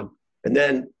going on. And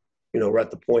then, we're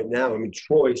at the point now,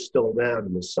 Troy's still around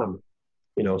in the summer,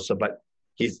 but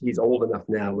he's old enough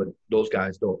now that those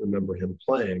guys don't remember him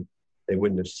playing. They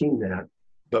wouldn't have seen that.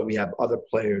 But we have other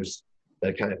players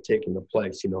that have kind of taken the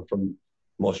place, from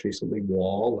most recently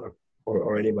Wall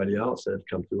or anybody else that have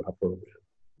come through our program.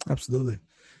 Absolutely.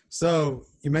 So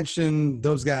you mentioned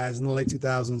those guys in the late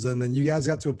 2000s, and then you guys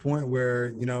got to a point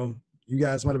where, you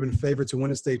guys might have been favored to win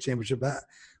a state championship.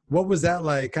 What was that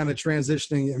like, kind of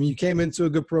transitioning? I mean, you came into a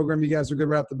good program. You guys were good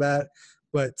right off the bat.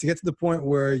 But to get to the point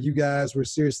where you guys were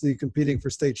seriously competing for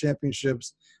state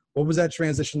championships, what was that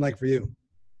transition like for you?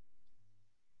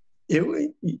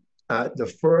 I'll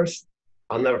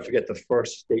never forget the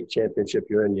first state championship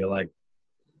you're in. You're like,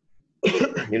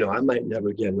 I might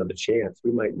never get another chance.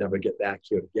 We might never get back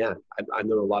here again. I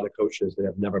know a lot of coaches that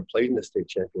have never played in the state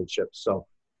championship. So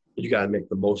you got to make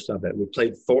the most of it. We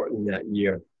played Thornton that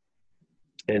year,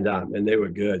 and they were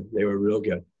good. They were real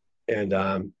good. And,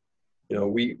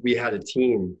 we had a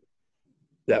team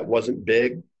that wasn't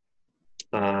big,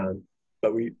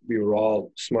 but we were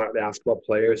all smart basketball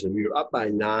players, and we were up by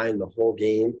 9 the whole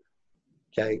game.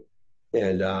 Okay.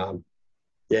 And,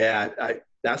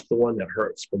 that's the one that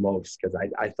hurts the most, because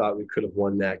I thought we could have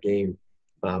won that game,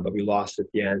 but we lost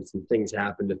at the end. Some things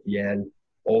happened at the end.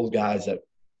 Old guys that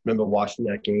remember watching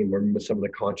that game remember some of the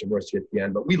controversy at the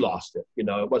end, but we lost it.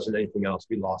 It wasn't anything else.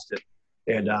 We lost it.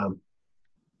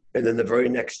 And then the very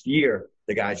next year,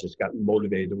 the guys just got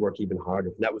motivated to work even harder.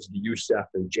 And that was the Youssef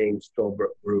and James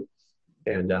Philbrook group.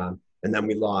 And then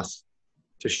we lost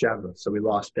to Chevrolet. So we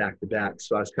lost back-to-back.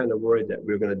 So I was kind of worried that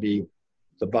we were going to be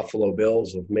the Buffalo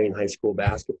Bills of Maine high school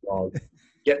basketball,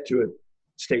 get to a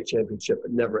state championship but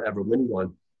never ever win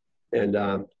one. And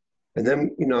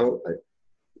then,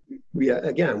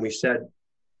 we said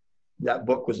that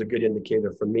book was a good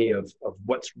indicator for me of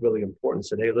what's really important.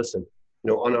 Said, hey, listen,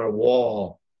 on our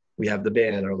wall, we have the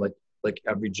banner like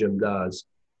every gym does.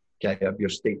 Okay, of your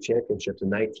state championships.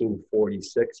 And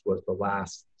 1946 was the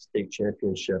last state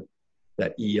championship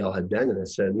that EL had been. And I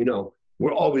said,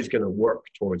 we're always going to work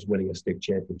towards winning a state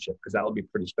championship, because that will be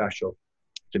pretty special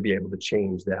to be able to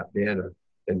change that banner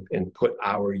and put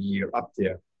our year up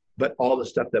there. But all the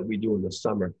stuff that we do in the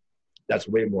summer, that's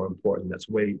way more important. That's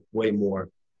way more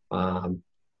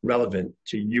relevant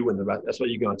to you and the rest. That's what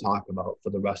you're going to talk about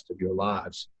for the rest of your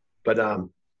lives. But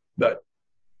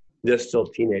they're still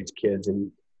teenage kids,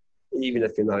 and even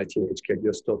if you're not a teenage kid,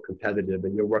 you're still competitive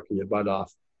and you're working your butt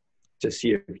off to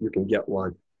see if you can get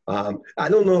one. I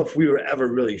don't know if we were ever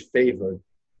really favored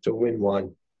to win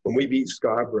one. When we beat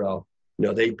Scarborough,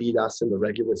 they beat us in the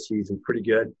regular season pretty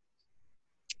good,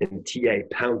 and TA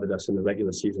pounded us in the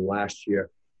regular season last year.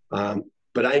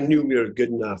 But I knew we were good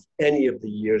enough any of the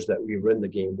years that we were in the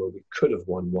game where we could have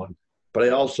won one. But I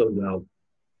also know,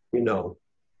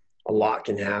 a lot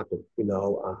can happen.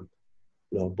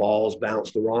 Balls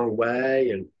bounce the wrong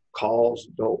way and calls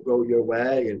don't go your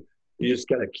way, and you just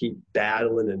got to keep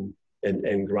battling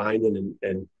and grinding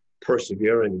and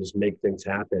persevering and just make things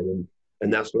happen.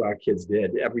 And that's what our kids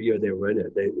did. Every year they were in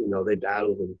it, they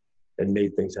battled and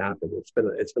made things happen. It's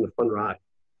been a fun ride.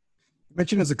 You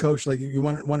mentioned as a coach, like you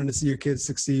wanted to see your kids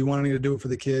succeed, you wanting to do it for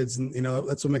the kids. And,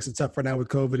 that's what makes it tough right now with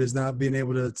COVID, is not being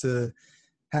able to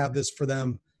have this for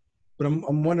them. But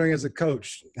I'm wondering, as a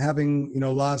coach, having,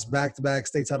 lost back-to-back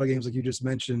state title games like you just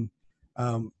mentioned,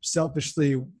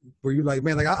 selfishly, were you like,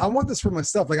 man, like I want this for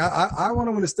myself. Like I want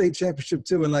to win a state championship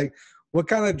too. And like, what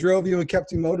kind of drove you and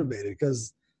kept you motivated?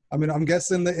 Because I mean, I'm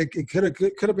guessing that it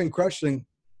could have been crushing,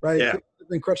 right? Yeah. It could have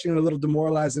been crushing and a little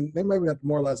demoralizing. Maybe not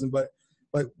demoralizing, but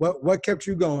like what kept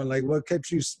you going? Like what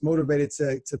kept you motivated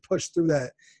to push through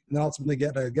that and then ultimately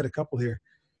get a couple here?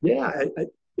 Yeah,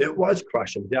 it was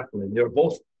crushing, definitely.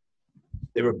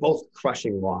 They were both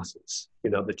crushing losses.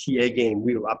 The TA game,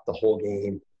 we were up the whole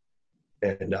game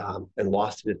and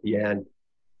lost it at the end.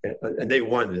 And they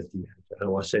won it at the end. I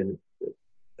don't want to say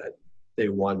that they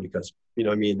won because, they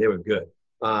were good.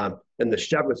 And the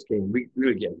Chevrolet game, we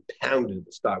were getting pounded at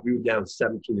the start. We were down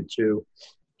 17-2.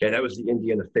 Okay, that was the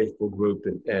Indiana Faithful group.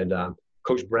 And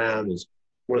Coach Brown is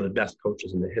one of the best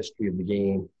coaches in the history of the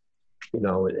game,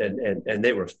 and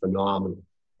they were phenomenal.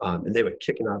 And they were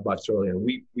kicking our butts early, and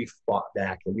we fought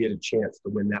back, and we had a chance to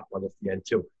win that one at the end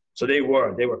too. So they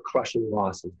were crushing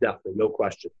losses, definitely, no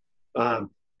question. But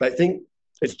I think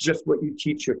it's just what you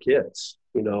teach your kids,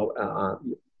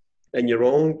 and your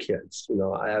own kids.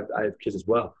 I have kids as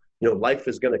well. Life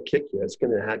is going to kick you. It's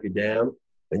going to have you down,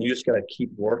 and you just got to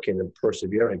keep working and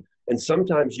persevering. And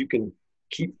sometimes you can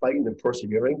keep fighting and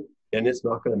persevering, and it's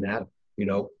not going to matter.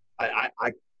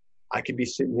 I could be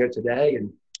sitting here today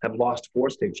and have lost 4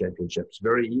 state championships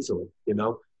very easily, and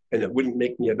it wouldn't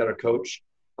make me a better coach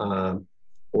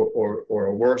or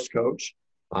a worse coach.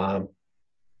 But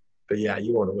yeah,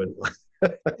 you want to win one.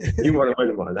 You want to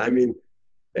win one. I mean,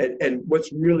 and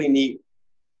what's really neat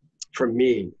for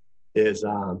me is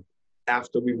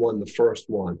after we won the first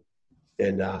one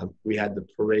and we had the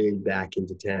parade back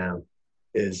into town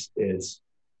is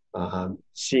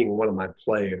seeing one of my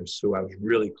players who I was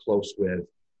really close with,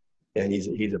 and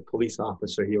he's a police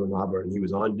officer here in Auburn, and he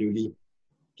was on duty,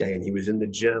 okay, and he was in the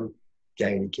gym,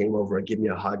 okay, and he came over and gave me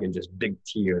a hug and just big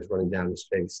tears running down his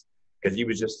face because he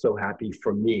was just so happy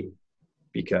for me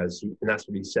because, and that's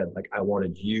what he said, like, I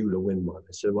wanted you to win one.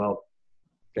 I said, well,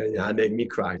 okay, that made me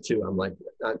cry too. I'm like,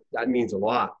 that means a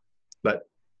lot, but,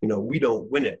 you know, we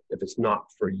don't win it if it's not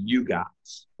for you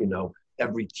guys. You know,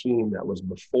 every team that was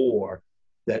before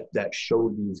that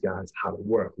showed these guys how to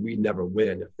work, we never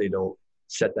win if they don't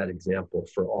set that example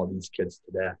for all these kids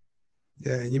today.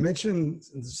 Yeah, you mentioned,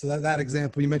 so that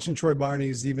example, you mentioned Troy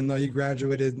Barney's, even though he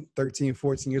graduated 13,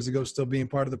 14 years ago, still being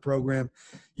part of the program.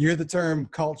 You hear the term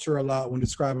culture a lot when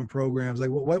describing programs. Like,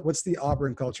 what's the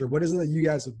Auburn culture? What is it that you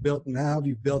guys have built, and how have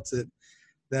you built it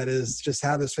that is just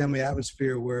have this family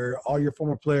atmosphere where all your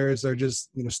former players are just,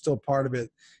 you know, still part of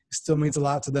it? It still means a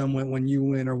lot to them when you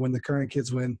win or when the current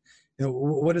kids win. You know,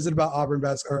 what is it about Auburn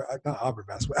basketball, or not Auburn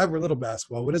basketball, Everett Little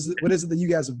basketball? What is it that you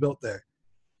guys have built there?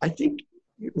 I think,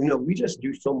 you know, we just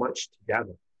do so much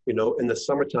together. You know, in the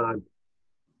summertime,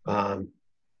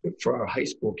 for our high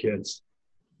school kids,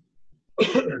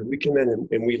 we come in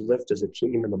and we lift as a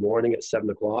team in the morning at 7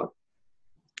 o'clock,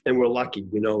 and we're lucky.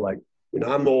 You know, like, you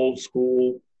know, I'm old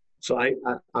school, so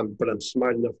but I'm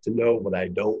smart enough to know what I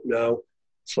don't know.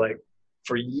 It's like,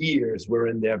 for years, we're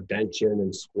in there benching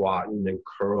and squatting and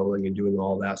curling and doing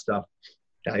all that stuff.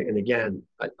 Okay? And again,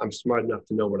 I'm smart enough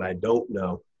to know what I don't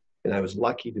know. And I was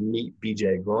lucky to meet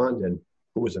BJ Grondin,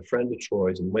 who was a friend of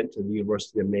Troy's and went to the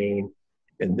University of Maine.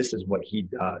 And this is what he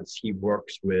does. He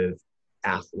works with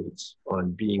athletes on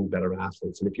being better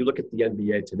athletes. And if you look at the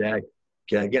NBA today,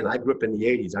 okay, again, I grew up in the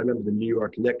 80s. I remember the New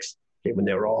York Knicks, okay, when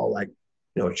they were all like,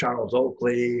 you know, Charles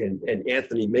Oakley and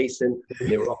Anthony Mason, and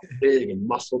they were all big and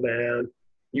muscle bound.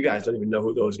 You guys don't even know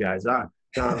who those guys are.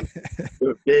 They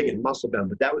were big and muscle bound,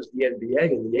 but that was the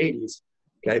NBA in the 80s.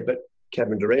 Okay, but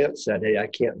Kevin Durant said, hey, I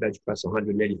can't bench press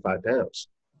 185 pounds.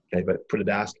 Okay, but put a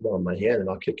basketball in my hand and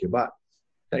I'll kick your butt.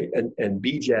 Okay, and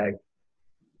BJ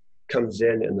comes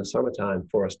in the summertime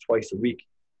for us twice a week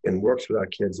and works with our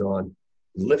kids on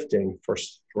lifting for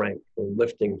strength, and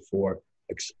lifting for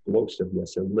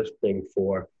explosiveness, and lifting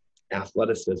for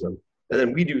athleticism. And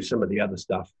then we do some of the other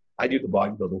stuff. I do the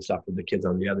bodybuilding stuff with the kids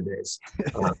on the other days.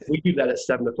 We do that at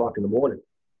 7 o'clock in the morning,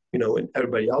 you know, and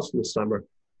everybody else in the summer,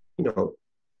 you know,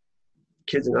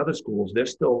 kids in other schools, they're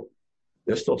still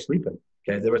sleeping.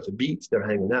 Okay, they're at the beach, they're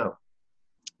hanging out.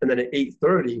 And then at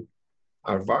 8:30,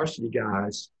 our varsity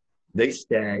guys, they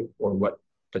stay, or what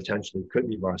potentially could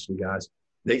be varsity guys,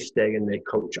 they stay and they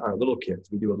coach our little kids.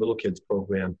 We do a little kids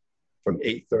program from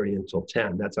 8:30 until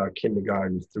 10. That's our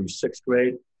kindergarten through 6th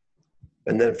grade.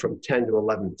 And then from 10 to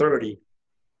 11:30,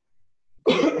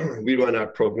 we run our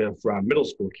program for our middle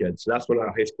school kids. So that's when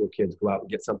our high school kids go out and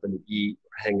get something to eat,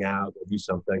 or hang out, or do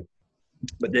something.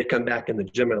 But they come back in the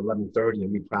gym at 11:30,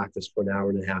 and we practice for an hour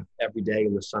and a half every day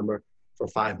in the summer for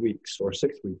 5 weeks or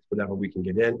 6 weeks, whatever we can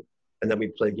get in. And then we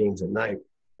play games at night.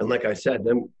 And like I said,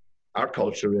 then our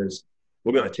culture is,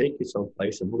 we're going to take you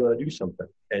someplace and we're going to do something.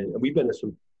 And we've been to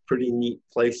some pretty neat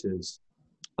places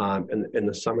in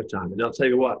the summertime. And I'll tell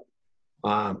you what,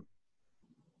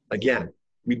 again,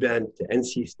 we've been to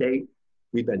NC State,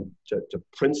 we've been to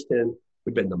Princeton,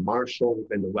 we've been to Marshall, we've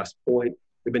been to West Point,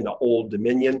 we've been to Old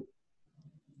Dominion.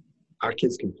 Our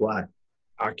kids can play.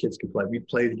 Our kids can play. We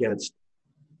played against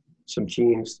some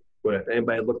teams where if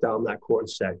anybody looked out on that court and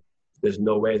said, there's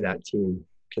no way that team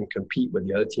can compete with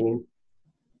the other team,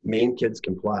 Maine kids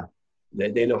can play.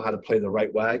 They know how to play the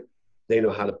right way. They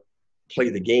know how to play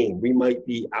the game. We might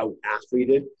be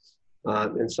out-athleted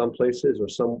in some places or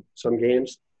some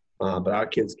games, but our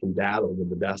kids can battle with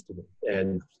the best of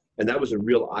them. And that was a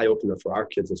real eye-opener for our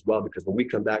kids as well, because when we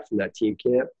come back from that team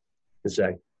camp and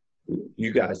say,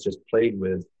 you guys just played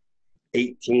with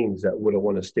 8 teams that would have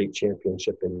won a state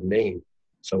championship in Maine.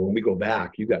 So when we go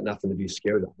back, you got nothing to be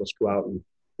scared of. Let's go out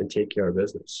and take care of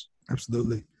business.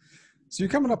 Absolutely. So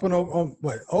you're coming up on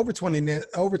over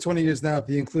 20 years now, if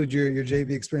you include your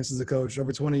JV experience as a coach,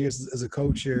 over 20 years as a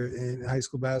coach here in high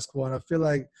school basketball. And I feel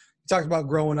like you talked about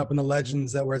growing up and the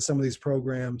legends that were at some of these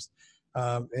programs.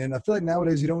 And I feel like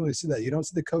nowadays you don't really see that. You don't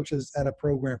see the coaches at a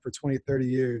program for 20, 30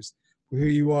 years. Here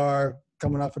you are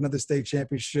coming off another state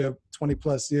championship, 20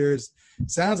 plus years.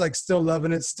 Sounds like still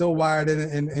loving it, still wired in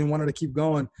it, and wanting to keep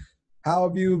going. How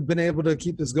have you been able to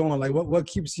keep this going? Like, what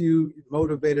keeps you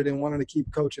motivated and wanting to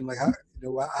keep coaching? Like,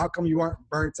 how come you aren't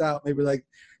burnt out? Maybe like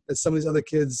that some of these other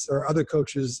kids or other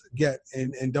coaches get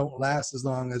and don't last as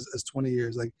long as 20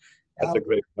 years. Like, that's a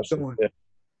great question.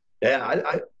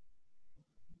 Yeah,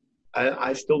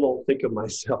 I still don't think of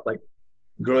myself like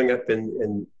growing up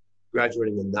in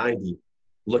graduating in 90,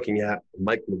 looking at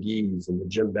Mike McGee's and the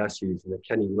Jim Bessies and the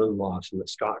Kenny Lindloffs and the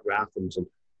Scott Graffams, and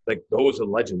like those are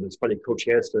legends. It's funny, Coach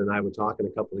Hanston and I were talking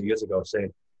a couple of years ago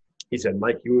saying, he said,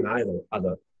 Mike, you and I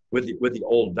we're the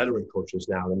old veteran coaches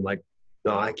now. And I'm like,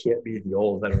 no, I can't be the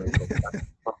old veteran coach. I'm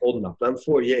not old enough. I'm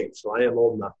 48, so I am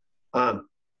old enough.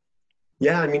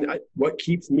 Yeah, I mean, what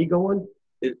keeps me going,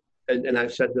 and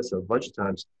I've said this a bunch of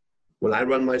times, when I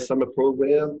run my summer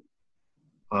program,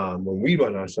 when we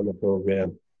run our summer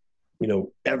program, you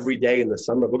know, every day in the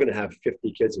summer, we're going to have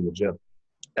 50 kids in the gym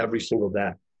every single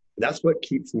day. That's what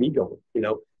keeps me going, you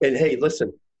know. And hey,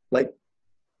 listen, like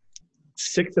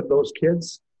 6 of those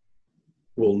kids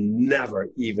will never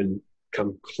even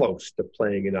come close to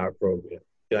playing in our program.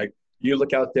 Like, you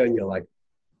look out there and you're like,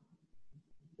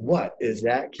 what is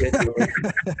that kid doing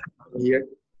here?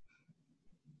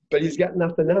 But he's got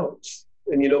nothing else.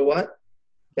 And you know what?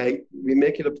 Okay, we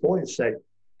make it a point and say,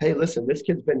 hey, listen, this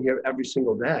kid's been here every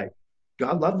single day.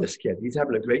 God love this kid. He's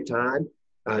having a great time.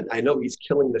 I know he's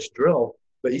killing this drill,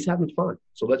 but he's having fun.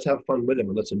 So let's have fun with him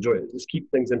and let's enjoy it. Let's keep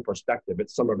things in perspective.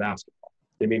 It's summer basketball.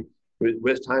 I mean,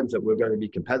 there's times that we're going to be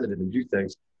competitive and do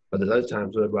things, but there's other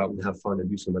times we're going to go out and have fun and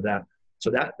do some of that.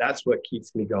 So that's what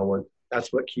keeps me going.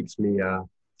 That's what keeps me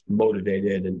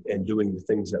motivated and doing the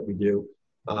things that we do.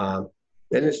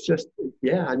 And it's just,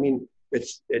 yeah, I mean,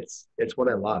 it's what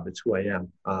I love. It's who I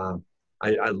am.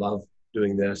 I love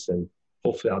doing this, and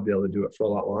hopefully I'll be able to do it for a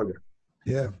lot longer.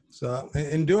 Yeah. So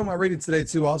in doing my reading today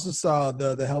too, I also saw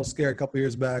the health scare a couple of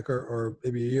years back or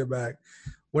maybe a year back.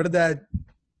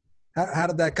 How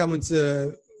did that come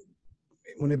into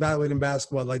when evaluating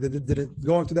basketball? Like, did it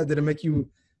going through that, did it make you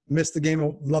miss the game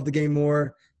or love the game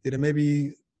more? Did it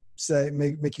maybe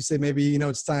make you say, maybe, you know,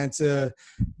 it's time to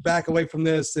back away from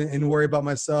this and worry about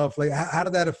myself? Like, how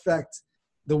did that affect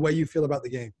the way you feel about the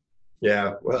game?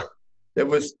 Yeah, well, it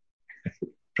was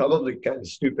probably kind of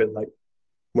stupid. Like,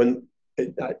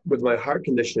 with my heart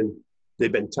condition,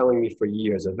 they've been telling me for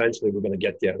years, eventually we're going to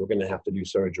get there. We're going to have to do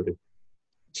surgery.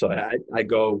 So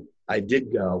I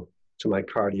did go to my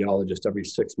cardiologist every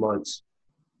 6 months.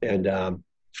 And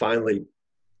finally,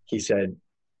 he said,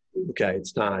 okay,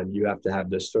 it's time. You have to have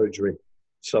this surgery.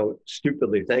 So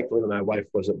stupidly, thankfully, when my wife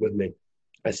wasn't with me,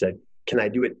 I said, can I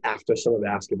do it after summer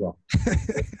basketball?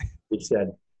 He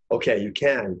said, okay, you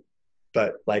can,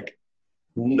 but like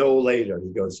no later.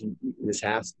 He goes, this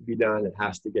has to be done. It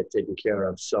has to get taken care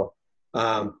of. So,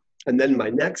 and then my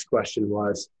next question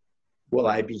was, will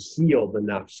I be healed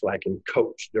enough so I can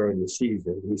coach during the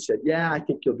season? And he said, yeah, I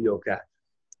think you'll be okay.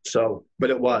 So, but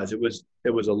it was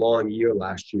a long year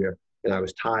last year, and I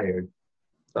was tired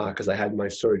because I had my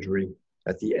surgery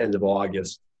at the end of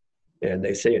August, and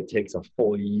they say it takes a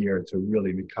full year to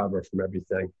really recover from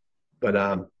everything.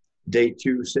 But day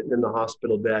 2, sitting in the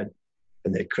hospital bed,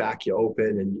 and they crack you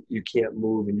open, and you can't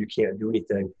move and you can't do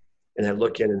anything. And I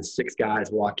look in, and 6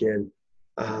 guys walk in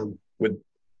with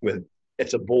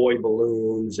it's a boy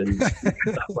balloons and stuff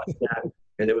like that.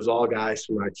 And it was all guys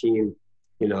from our team.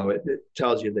 You know, it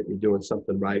tells you that you're doing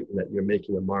something right and that you're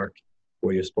making a mark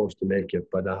where you're supposed to make it.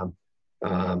 But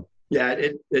yeah,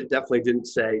 it definitely didn't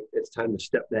say it's time to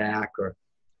step back or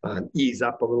ease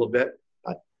up a little bit.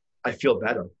 I feel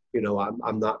better. You know,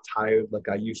 I'm not tired like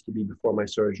I used to be before my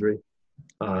surgery.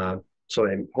 So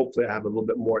hopefully I have a little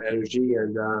bit more energy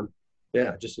and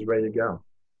yeah, just as ready to go.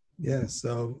 Yeah.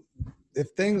 So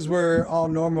if things were all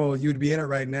normal, you'd be in it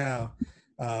right now.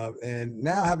 And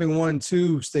now having won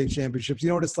 2 state championships, you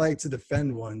know what it's like to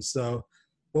defend one. So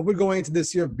what would going into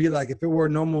this year be like if it were a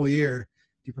normal year?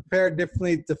 Do you prepare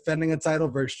differently defending a title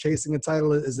versus chasing a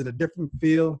title? Is it a different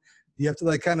feel? Do you have to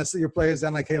like kind of sit your players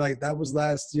down like, hey, like that was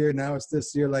last year, now it's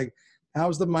this year? Like,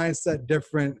 how's the mindset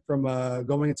different from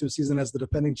going into a season as the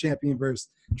defending champion versus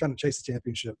trying to chase a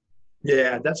championship?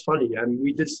 Yeah, that's funny. I mean,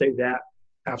 we did say that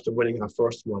after winning our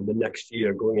first one. The next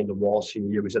year, going into Wall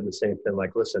Senior year, we said the same thing.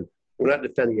 Like, listen, we're not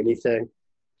defending anything.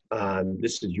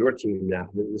 This is your team now.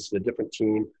 This is a different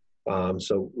team.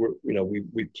 So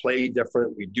we play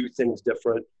different. We do things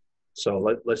different.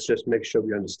 So let's just make sure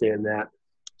we understand that.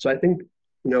 So I think,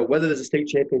 whether there's a state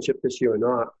championship this year or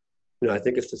not, I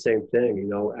think it's the same thing.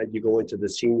 You go into the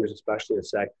seniors especially and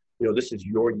say, this is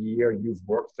your year. You've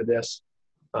worked for this.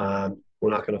 We're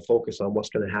not going to focus on what's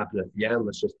going to happen at the end.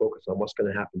 Let's just focus on what's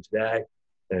going to happen today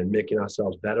and making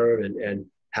ourselves better and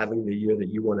having the year that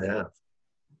you want to have.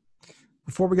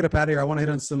 Before we get up out of here, I want to hit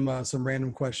on some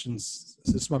random questions.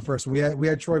 This is my first one. We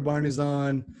had Troy Barnes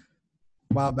on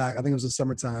a while back. I think it was the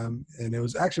summertime, and it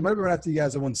was actually might have been right after you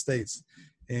guys had won states.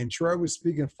 And Troy was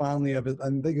speaking fondly of it. I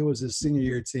think it was his senior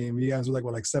year team. You guys were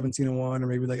like 17-1, or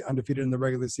maybe like undefeated in the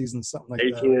regular season, something like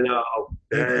 18-0.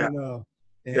 that. 18-0.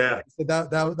 And Yeah. so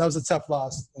that was a tough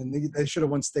loss, and they should have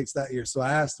won states that year. So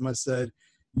I asked him, I said,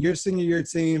 your senior year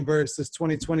team versus this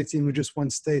 2020 team who just won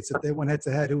states, if they went head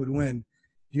to head, who would win?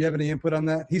 Do you have any input on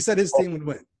that? He said his team would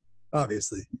win,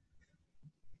 obviously.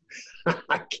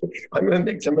 I'm going to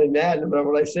make somebody mad no matter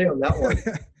what I say on that one.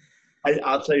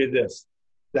 I'll tell you this,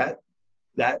 that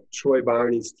Troy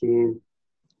Barney's team,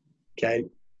 okay,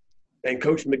 and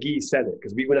Coach McGee said it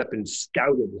because we went up and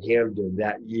scouted Hamden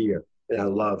that year. And I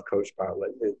love Coach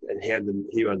Bartlett and Hamden.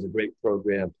 He runs a great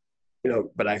program,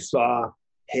 but I saw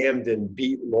Hamden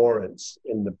beat Lawrence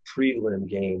in the prelim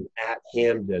game at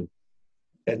Hamden.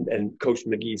 And Coach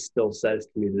McGee still says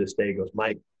to me to this day, he goes,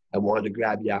 Mike, I wanted to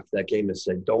grab you after that game and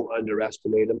said, don't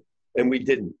underestimate him. And we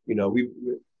didn't.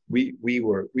 We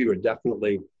were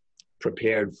definitely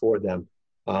prepared for them.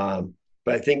 But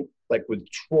I think like with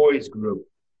Troy's group,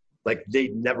 like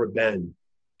they'd never been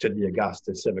to the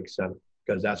Augusta Civic Center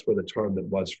because that's where the tournament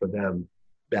was for them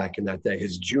back in that day.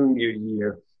 His junior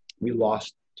year, we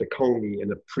lost to Coney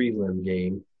in a prelim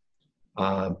game.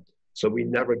 So we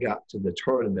never got to the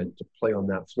tournament to play on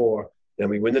that floor. And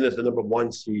we went in as the number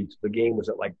 1 seed. The game was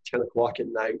at like 10 o'clock at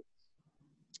night.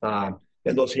 And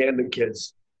those Hamden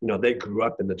kids, they grew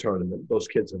up in the tournament. Those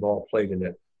kids have all played in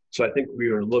it. So I think we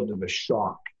were in a little bit of a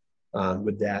shock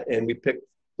with that. And we picked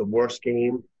the worst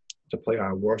game to play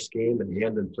our worst game. And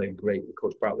Hamden played great. And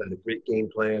Coach Bartlett had a great game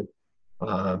plan.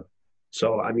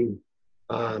 So, I mean,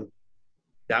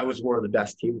 that was one of the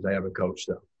best teams I ever coached,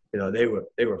 though.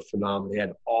 They were phenomenal. They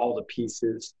had all the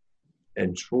pieces.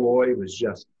 And Troy was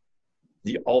just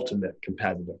the ultimate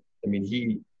competitor. I mean,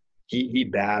 he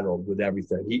battled with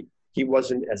everything. He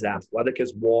wasn't as athletic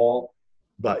as Wall,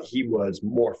 but he was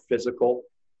more physical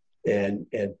and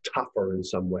tougher in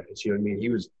some ways. You know what I mean?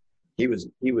 He was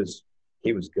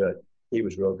good. He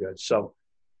was real good. So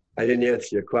I didn't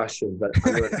answer your question, but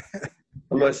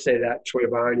I'm gonna say that Troy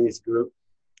Barney's group,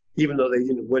 even though they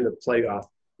didn't win a playoff,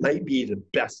 might be the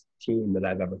best team that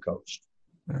I've ever coached.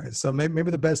 All right, so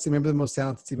maybe the best team, maybe the most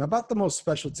talented team. How about the most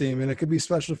special team? And it could be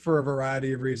special for a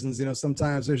variety of reasons.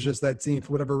 Sometimes there's just that team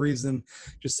for whatever reason,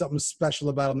 just something special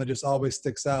about them that just always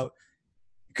sticks out.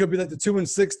 It could be like the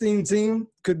 2-16 team,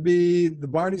 could be the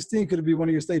Barney's team, could it be one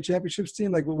of your state championships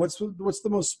team? Like, what's the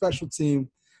most special team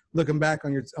looking back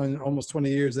on almost 20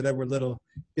 years at Edward Little?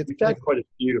 We've had quite a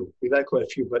few.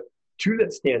 But two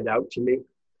that stand out to me.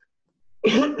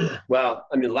 Well,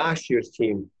 I mean, last year's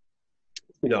team,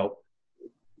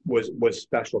 was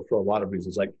special for a lot of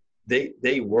reasons. Like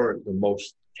they weren't the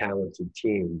most talented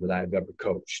team that I've ever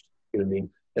coached. You know what I mean?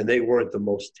 And they weren't the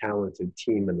most talented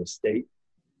team in the state,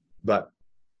 but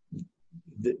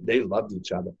they loved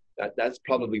each other. That's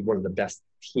probably one of the best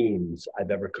teams I've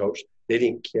ever coached. They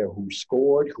didn't care who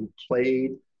scored, who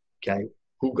played, okay,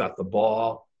 who got the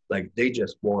ball. Like they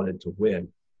just wanted to win.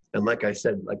 And like I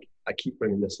said, like I keep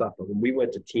bringing this up, but when we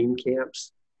went to team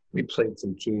camps, we played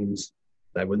some teams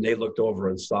that when they looked over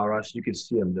and saw us, you could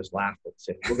see them just laugh and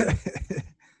say, look at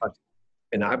that.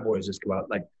 And our boys just come out,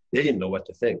 like, they didn't know what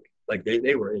to think. Like,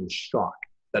 they were in shock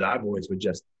that our boys would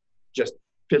just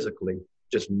physically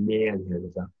just manhandle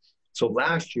them. So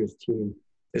last year's team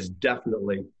is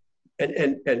definitely,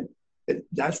 and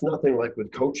that's nothing like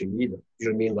with coaching either. You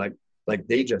know what I mean? Like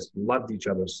they just loved each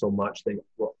other so much. They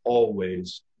were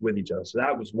always with each other. So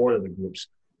that was one of the groups.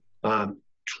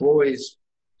 Troy's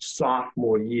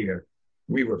sophomore year,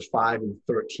 we were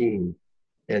 5-13,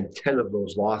 and 10 of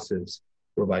those losses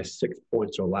were by 6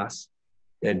 points or less.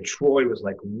 And Troy was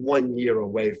like 1 year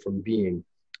away from being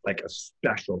like a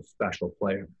special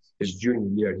player. His junior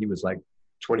year, he was like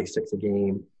 26 a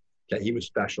game. Yeah, he was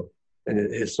special. And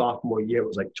his sophomore year, it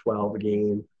was like 12 a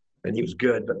game, and he was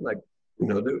good. But like,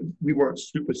 we weren't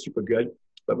super good,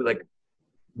 but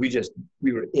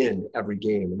we were in every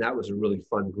game, and that was a really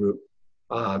fun group.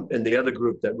 And the other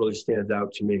group that really stands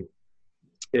out to me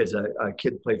is a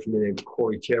kid played for me named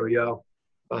Corey Terrio.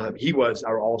 He was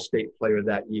our all-state player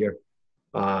that year.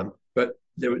 But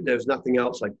there's nothing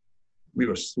else. Like, we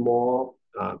were small.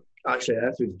 Actually,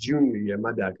 that's his junior year,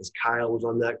 my bad, because Kyle was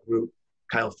on that group,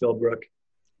 Kyle Philbrook,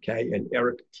 okay, and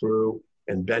Eric Prue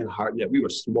and Ben Hart. Yeah, we were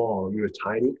small and we were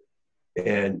tiny.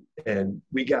 And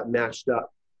we got matched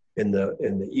up in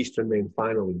the Eastern Maine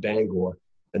final with Bangor.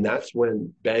 And that's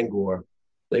when Bangor,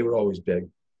 they were always big,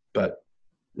 but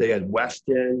they had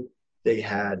Weston, they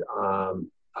had,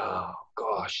 I'm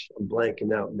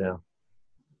blanking out now.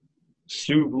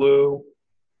 Suglu,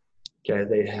 okay,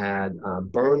 they had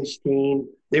Bernstein.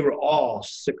 They were all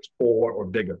 6'4" or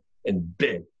bigger and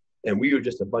big. And we were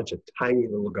just a bunch of tiny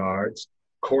little guards.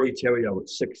 Corey Terrio at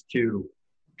 6'2",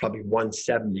 probably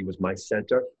 170 was my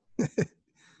center.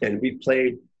 And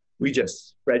we just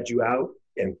spread you out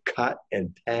and cut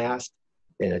and passed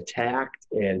and attacked,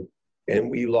 and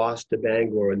we lost to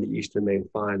Bangor in the Eastern Maine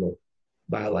final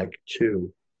by like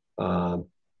 2.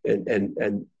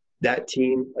 And that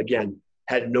team, again,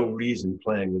 had no reason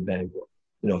playing with Bangor.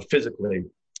 Physically,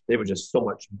 they were just so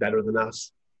much better than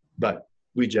us. But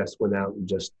we just went out and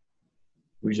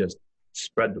we just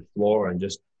spread the floor and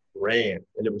just ran,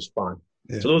 and it was fun.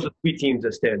 Yeah. So those are 3 teams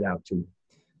that stand out to me.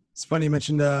 It's funny you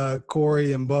mentioned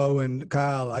Corey and Bo and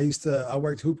Kyle. I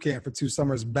worked hoop camp for 2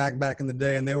 summers back in the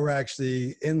day, and they were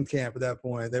actually in camp at that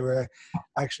point. They were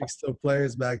actually still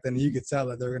players back then. You could tell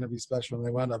that they were going to be special, and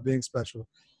they wound up being special.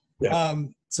 Yeah.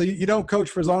 So you don't coach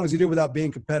for as long as you do without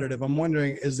being competitive. I'm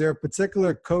wondering, is there a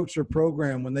particular coach or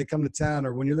program when they come to town,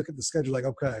 or when you look at the schedule, like,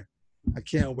 okay, I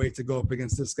can't wait to go up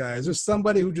against this guy? Is there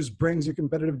somebody who just brings your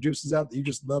competitive juices out that you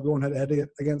just love going head to head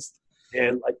against?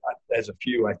 And like, there's a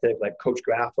few, I think, like Coach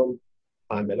Graffam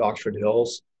at Oxford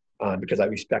Hills, because I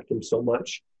respect him so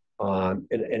much.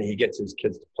 And he gets his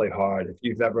kids to play hard. If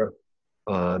you've ever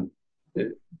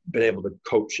been able to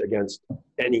coach against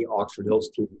any Oxford Hills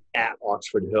team at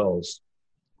Oxford Hills,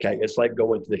 okay, it's like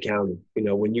going to the county.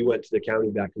 When you went to the county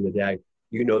back in the day,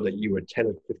 that you were 10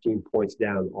 or 15 points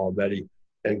down already.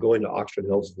 And going to Oxford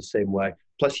Hills is the same way.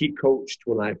 Plus, he coached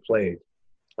when I played.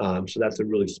 So that's a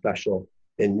really special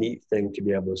and neat thing to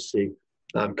be able to see.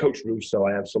 Coach Russo,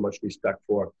 I have so much respect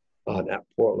for at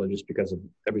Portland, just because of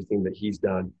everything that he's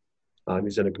done.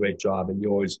 He's done a great job. And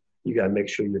you got to make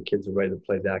sure your kids are ready to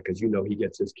play that, because he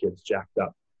gets his kids jacked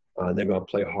up. They're going to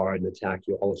play hard and attack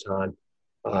you all the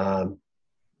time.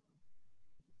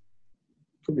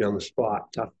 Put me on the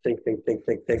spot. Tough. Think.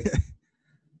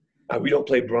 We don't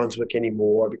play Brunswick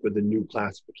anymore with the new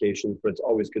classifications, but it's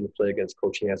always good to play against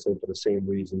Coach Hansen for the same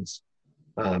reasons.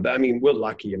 But I mean, we're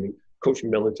lucky. I mean, Coach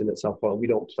Millington at South Portland, we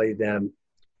don't play them.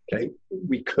 Okay,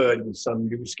 we could with some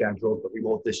new schedules, but we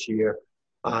won't this year.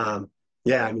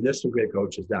 Yeah, I mean, there's some great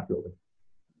coaches, definitely.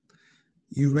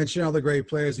 You mentioned all the great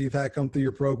players you've had come through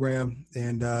your program,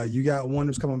 and you got one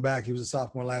who's coming back. He was a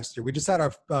sophomore last year. We just had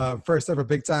our first ever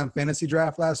big-time fantasy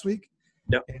draft last week.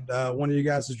 Yep. And one of you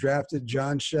guys was drafted,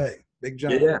 John Shea. Big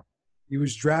John. Yeah. He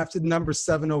was drafted number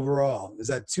 7 overall. Is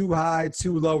that too high,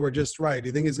 too low, or just right? Do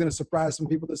you think he's going to surprise some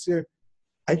people this year?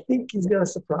 I think he's going to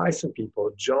surprise some people.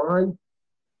 John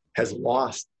has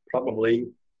lost probably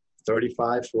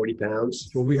 35, 40 pounds.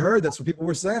 That's what we heard. That's what people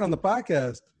were saying on the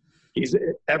podcast. He's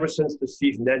ever since the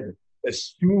season ended.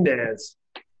 As soon as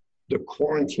the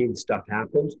quarantine stuff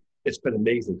happened, it's been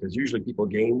amazing, because usually people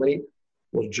gain weight.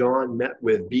 Well, John met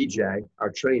with BJ,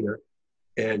 our trainer,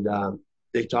 and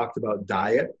they talked about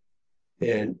diet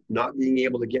and not being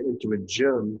able to get into a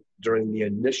gym during the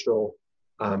initial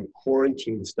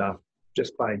quarantine stuff.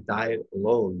 Just by diet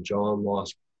alone, John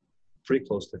lost pretty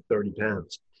close to 30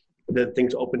 pounds. And then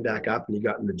things opened back up, and he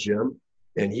got in the gym,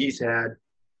 and he's had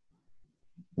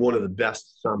one of the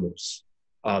best summers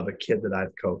of a kid that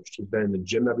I've coached. He's been in the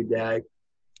gym every day.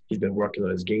 He's been working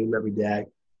on his game every day.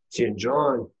 Seeing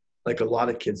John, like a lot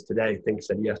of kids today, thinks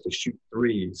that he has to shoot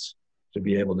threes to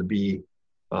be able to be,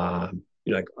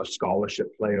 like a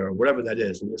scholarship player or whatever that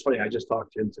is. And it's funny, I just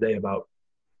talked to him today about,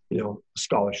 a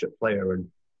scholarship player and,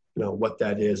 what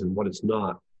that is and what it's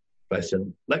not. But I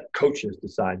said, let coaches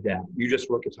decide that. You just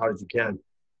work as hard as you can,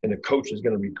 and the coach is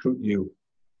going to recruit you,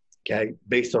 okay,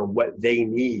 based on what they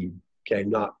need, okay,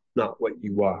 not what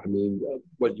you are. I mean,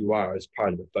 what you are is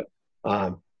part of it. But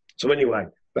so anyway,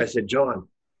 but I said, John,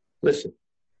 listen,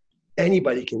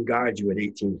 anybody can guard you at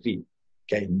 18 feet,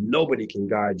 okay? Nobody can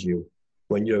guard you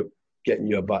when you're getting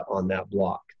your butt on that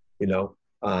block,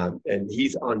 and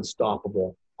he's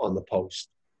unstoppable on the post.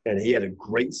 And he had a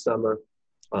great summer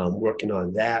working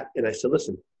on that. And I said,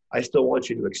 listen, I still want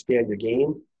you to expand your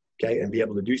game, okay, and be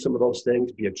able to do some of those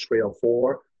things, be a trail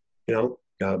 4, so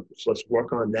let's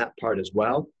work on that part as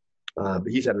well. But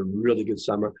he's had a really good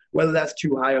summer. Whether that's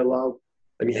too high or low,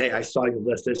 I mean, hey, I saw your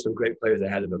list. There's some great players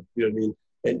ahead of him. You know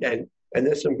what I mean? And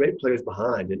there's some great players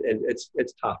behind, and it's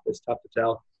tough. It's tough to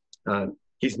tell.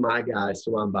 He's my guy,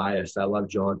 so I'm biased. I love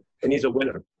John, and he's a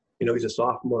winner. He's a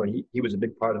sophomore, and he was a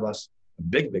big part of us, a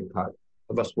big part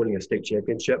of us winning a state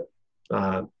championship.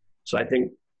 So I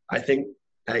think,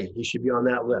 hey, he should be on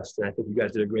that list, and I think you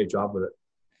guys did a great job with it.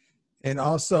 And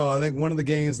also, I think one of the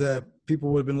games that people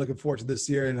would have been looking forward to this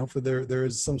year, and hopefully there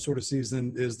is some sort of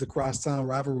season, is the crosstown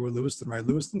rivalry with Lewiston, right?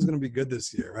 Lewiston's going to be good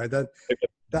this year, right?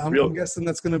 I'm guessing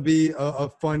that's going to be a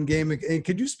fun game. And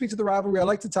could you speak to the rivalry? I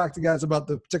like to talk to guys about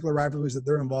the particular rivalries that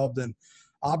they're involved in.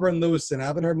 Auburn, Lewiston, I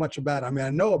haven't heard much about it. I mean,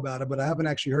 I know about it, but I haven't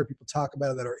actually heard people talk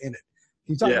about it that are in it.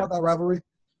 Can you talk about that rivalry?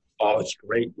 Oh, it's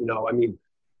great. I mean,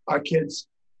 our kids,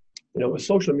 with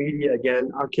social media, again,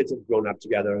 our kids have grown up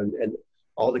together. And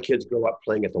all the kids grow up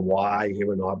playing at the Y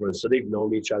here in Auburn, so they've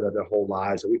known each other their whole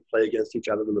lives, and we play against each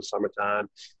other in the summertime,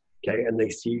 okay, and they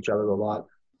see each other a lot.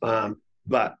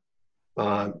 But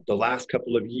the last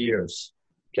couple of years,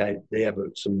 okay, they have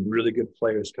some really good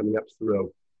players coming up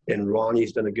through, and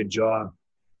Ronnie's done a good job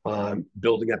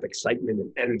building up excitement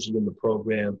and energy in the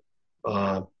program.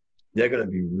 They're going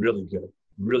to be really good,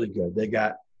 really good. They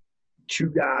got 2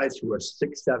 guys who are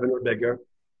 6'7" or bigger.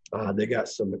 They got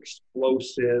some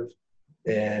explosive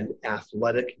and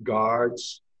athletic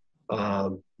guards.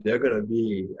 They're going to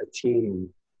be a team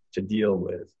to deal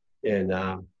with in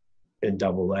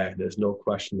Double A. There's no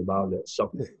question about it.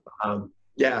 So,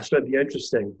 yeah, it's going to be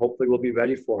interesting. Hopefully, we'll be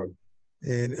ready for them.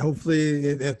 And hopefully,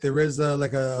 if there is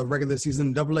like a regular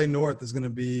season, Double A North is going to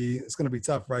be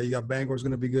tough, right? You got Bangor's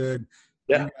going to be good.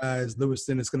 Yeah, you guys,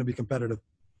 Lewiston is going to be competitive.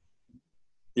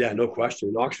 Yeah, no question.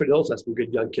 And Oxford Hills has some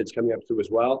good young kids coming up through as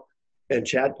well. And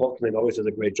Chad Polkman always does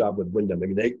a great job with Wyndham. I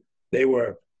mean, they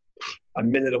were a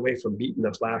minute away from beating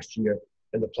us last year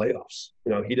in the playoffs.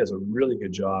 You know, he does a really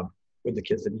good job with the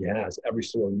kids that he has every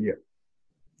single year.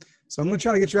 So I'm going to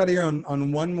try to get you out of here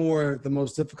on one more, the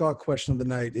most difficult question of the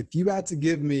night. If you had to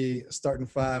give me a starting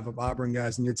 5 of Auburn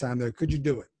guys in your time there, could you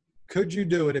do it? Could you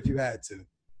do it if you had to?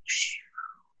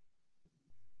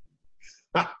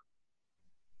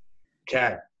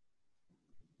 Okay.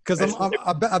 Because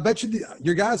I bet you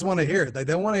your guys want to hear it.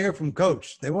 They want to hear from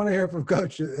Coach. They want to hear from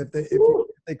Coach if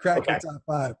they crack your top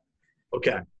 5.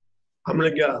 Okay. I'm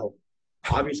going to go.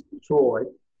 Obviously, Troy.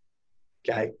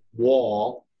 Okay.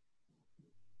 Wall.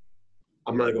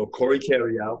 I'm going to go Corey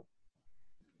Carriel.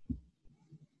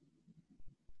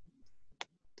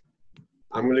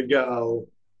 I'm going to go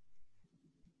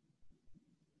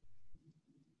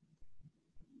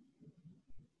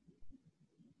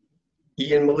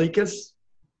Ian Malikas.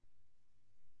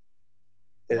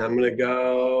 And I'm going to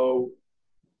go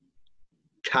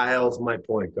Kyle's my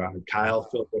point guard. Kyle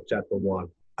Phillips at the 1.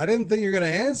 I didn't think you were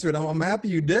going to answer it. I'm happy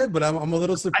you did, but I'm a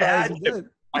little surprised you did.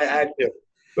 I had to.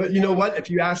 But you know what? If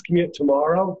you ask me it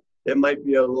tomorrow, it might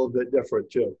be a little bit different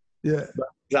too. Yeah. But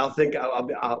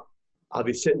I'll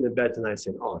be sitting in bed tonight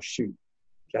saying, "Oh shoot,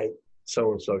 okay,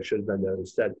 so and so should have been there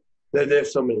instead."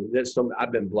 There's so many.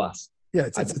 I've been blessed. Yeah,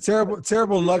 it's a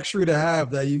terrible luxury to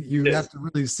have that you have to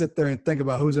really sit there and think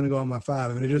about who's going to go on my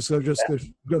 5. I mean, it just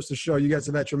goes to show you guys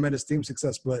have had tremendous team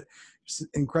success, but just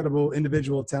incredible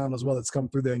individual talent as well that's come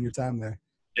through there in your time there.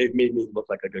 They've made me look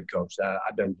like a good coach.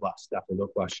 I've been blessed, definitely, no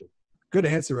question. Good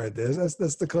answer right there. That's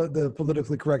the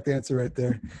politically correct answer right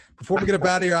there. Before we get up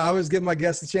out of here, I always give my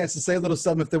guests a chance to say a little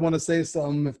something if they want to say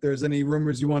something, if there's any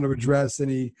rumors you want to address,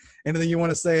 anything you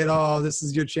want to say at all. This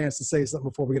is your chance to say something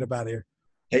before we get up out of here.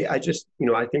 Hey, I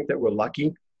think that we're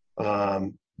lucky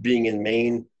being in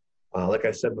Maine. Like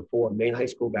I said before, Maine high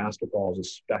school basketball is a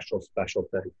special, special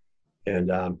thing.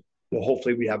 And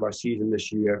hopefully we have our season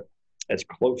this year as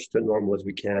close to normal as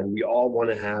we can. We all want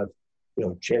to have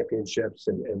championships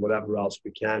and whatever else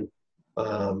we can.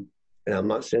 And I'm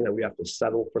not saying that we have to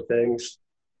settle for things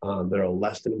that are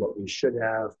less than what we should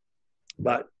have.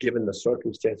 But given the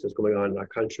circumstances going on in our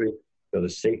country, the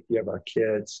safety of our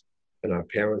kids and our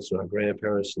parents and our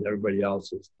grandparents and everybody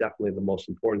else is definitely the most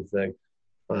important thing.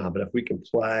 But if we can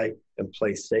play and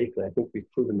play safe, and I think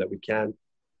we've proven that we can,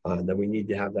 then we need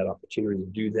to have that opportunity to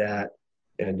do that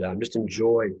and just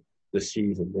enjoy the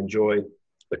season, enjoy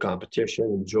the competition,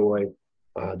 enjoy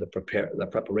the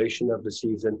preparation of the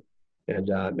season,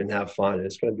 and have fun. And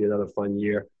it's going to be another fun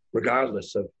year,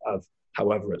 regardless of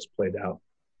however it's played out.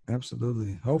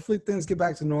 Absolutely. Hopefully things get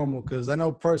back to normal, because I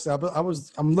know personally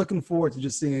I'm looking forward to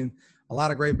just seeing a lot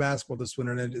of great basketball this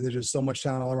winter. And there's just so much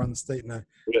talent all around the state, and I'm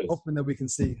hoping that we can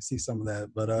see some of that.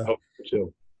 But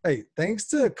hey, thanks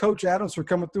to Coach Adams for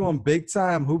coming through on Big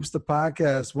Time Hoops, the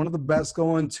podcast. One of the best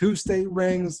going, 2 state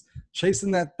rings,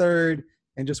 chasing that 3rd,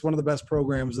 and just one of the best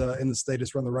programs in the state.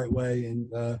 It's run the right way.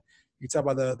 And you talk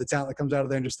about the talent that comes out of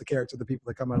there and just the character of the people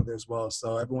that come out of there as well.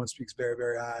 So everyone speaks very,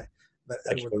 very high that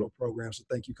Edward program. So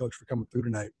thank you, Coach, for coming through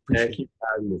tonight. Thank you for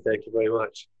having me. Thank you very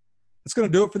much. That's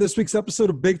going to do it for this week's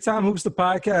episode of Big Time Hoops, the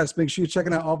podcast. Make sure you're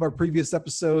checking out all of our previous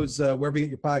episodes. Wherever you get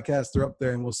your podcasts, they're up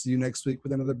there. And we'll see you next week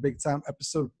with another Big Time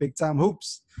episode of Big Time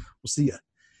Hoops. We'll see you.